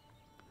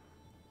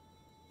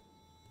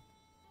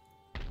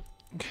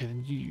 Okay,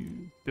 then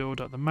you build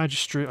up the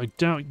magistrate. I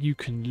doubt you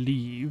can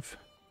leave.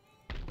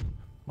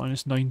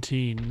 Minus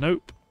 19,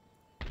 nope.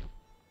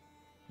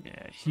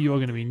 Yeah, you are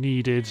going to be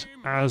needed,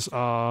 as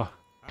are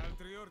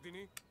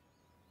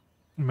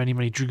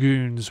many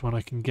dragoons when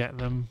I can get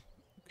them.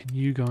 Can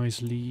you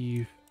guys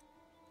leave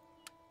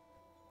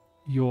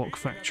York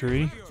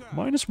factory?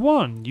 Minus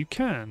 1, you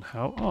can.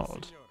 How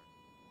odd.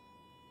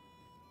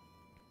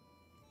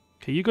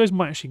 Okay, you guys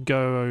might actually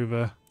go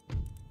over.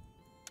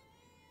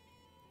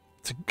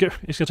 It's going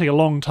to take a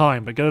long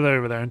time, but go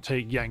over there and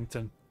take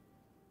Yankton.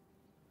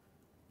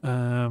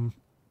 A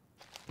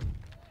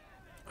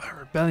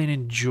rebellion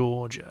in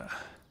Georgia.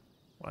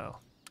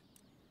 Well,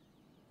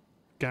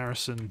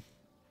 garrison.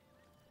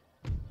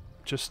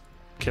 Just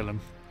kill him.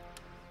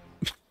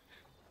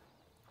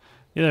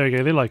 Yeah, there we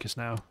go. They like us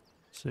now.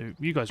 So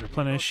you guys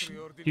replenish.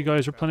 You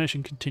guys replenish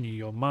and continue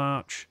your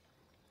march.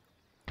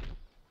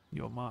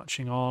 You're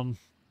marching on.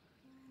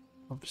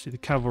 Obviously the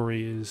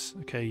cavalry is...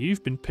 Okay,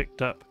 you've been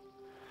picked up.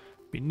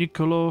 Be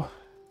Niccolo.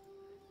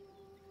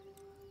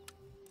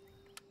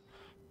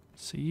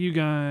 So you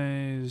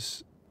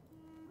guys...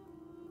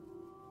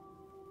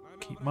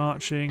 Keep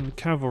marching. The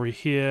cavalry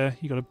here.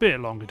 You got a bit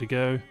longer to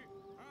go.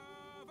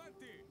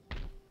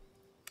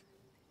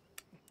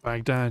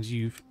 Baghdad,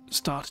 you've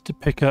started to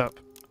pick up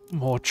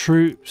more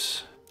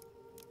troops.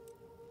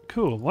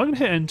 Cool. Well, I'm going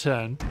to hit end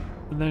turn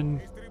and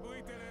then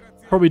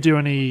probably do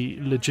any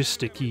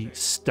logistic-y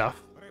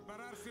stuff.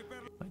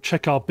 Like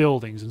check our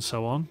buildings and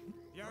so on.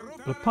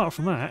 But apart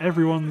from that,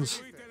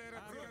 everyone's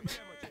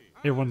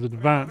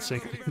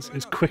advancing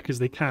as quick as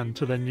they can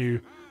to their new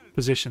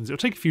positions. It'll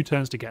take a few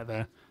turns to get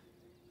there.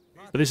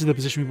 But this is the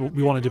position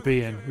we wanted to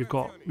be in. We've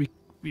got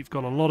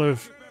a lot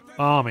of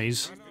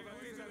armies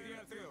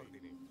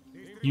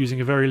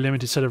using a very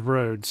limited set of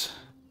roads.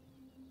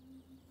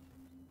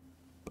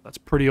 But that's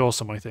pretty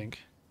awesome, I think.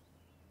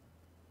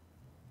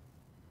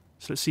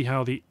 So let's see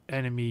how the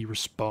enemy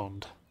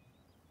respond.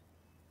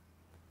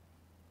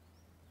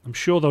 I'm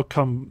sure they'll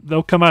come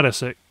at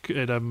us at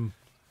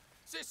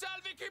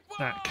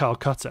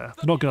Calcutta.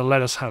 They're not going to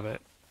let us have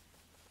it.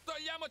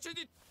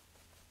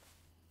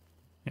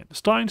 Yeah, they're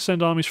starting to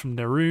send armies from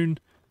Nerun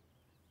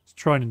to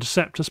try and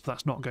intercept us, but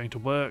that's not going to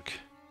work.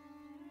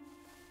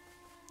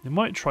 They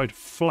might try to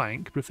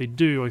flank, but if they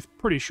do, I'm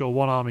pretty sure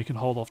one army can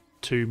hold off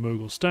 2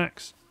 Mughal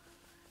stacks.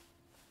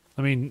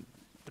 I mean,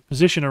 the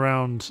position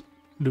around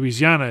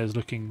Louisiana is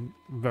looking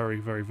very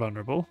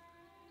vulnerable.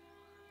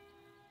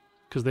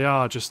 Because they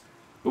are just...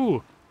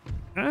 Ooh!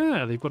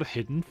 Ah, they've got a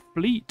hidden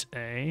fleet,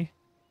 eh?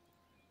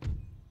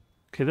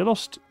 Okay, they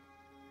lost...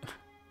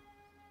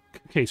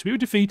 Okay, so we were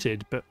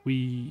defeated, but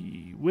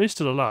we're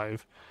still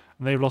alive,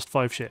 and they've lost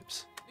 5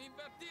 ships.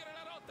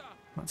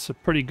 That's a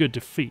pretty good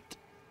defeat.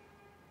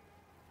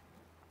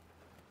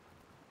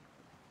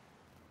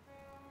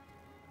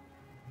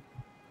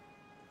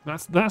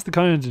 That's the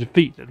kind of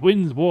defeat that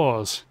wins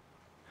wars.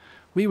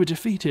 We were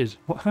defeated.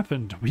 What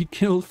happened? We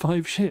killed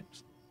 5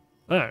 ships.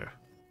 Oh.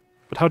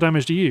 But how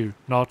damaged are you?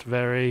 Not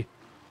very.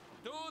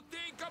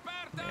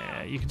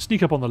 Yeah, you can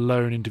sneak up on the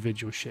lone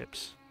individual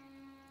ships.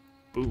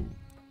 Boom.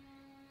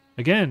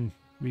 Again,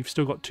 we've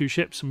still got 2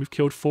 ships and we've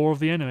killed 4 of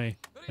the enemy.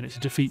 And it's a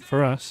defeat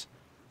for us.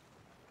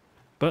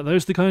 But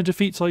those are the kind of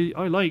defeats I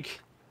like.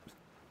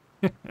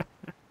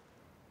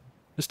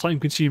 As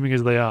time consuming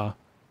as they are.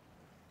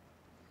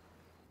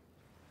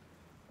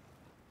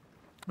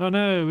 Oh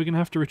no, we're going to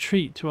have to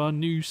retreat to our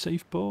new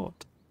safe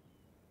port.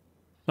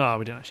 Ah,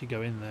 we didn't actually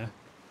go in there.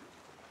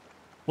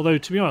 Although,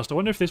 to be honest, I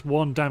wonder if this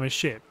one damaged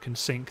ship can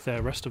sink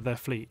the rest of their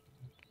fleet.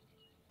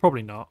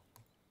 Probably not.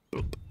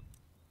 Oop.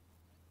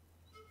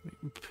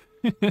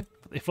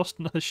 They've lost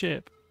another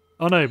ship.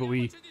 Oh no, but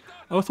we...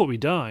 Oh, I thought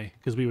we'd die,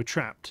 because we were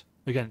trapped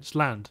against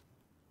land.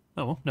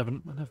 Oh well,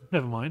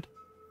 never mind.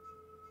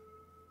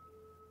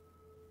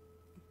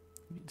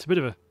 It's a bit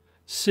of a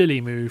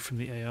silly move from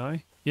the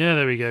AI. Yeah,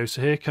 there we go.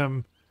 So here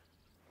come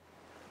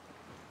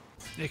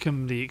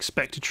the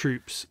expected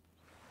troops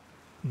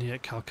near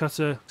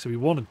Calcutta. So we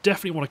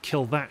definitely want to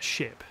kill that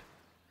ship.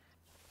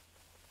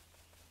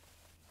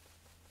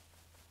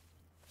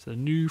 So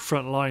new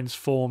front lines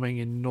forming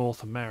in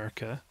North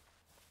America.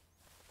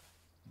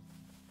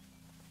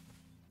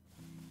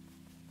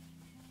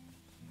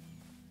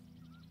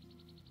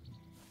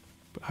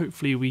 but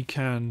hopefully we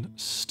can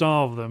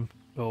starve them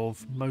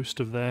of most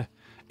of their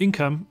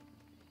income.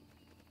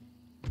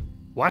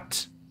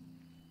 What?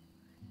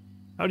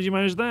 How did you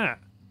manage that?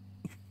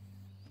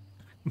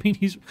 I mean,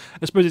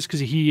 I suppose it's because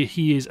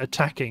he is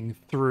attacking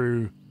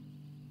through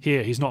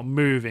here. He's not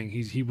moving.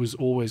 He was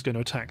always going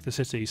to attack the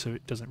city, so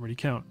it doesn't really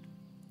count.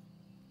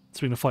 So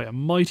we're going to fight a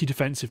mighty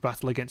defensive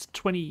battle against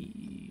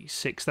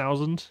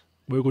 26,000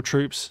 Mughal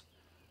troops.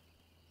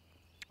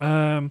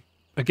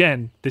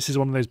 Again, this is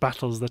one of those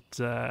battles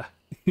that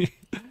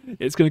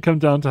it's going to come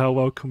down to how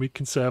well can we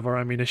conserve our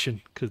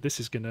ammunition, because this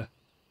is going to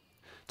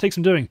take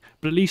some doing.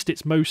 But at least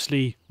it's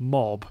mostly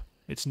mob.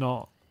 It's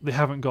not. They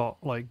haven't got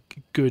like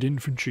good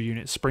infantry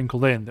units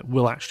sprinkled in that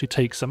will actually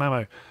take some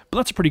ammo. But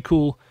that's a pretty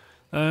cool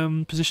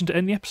position to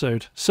end the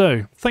episode.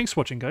 So, thanks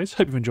for watching, guys.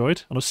 Hope you've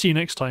enjoyed, and I'll see you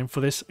next time for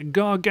this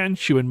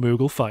gargantuan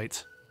Mughal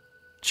fight.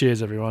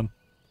 Cheers, everyone.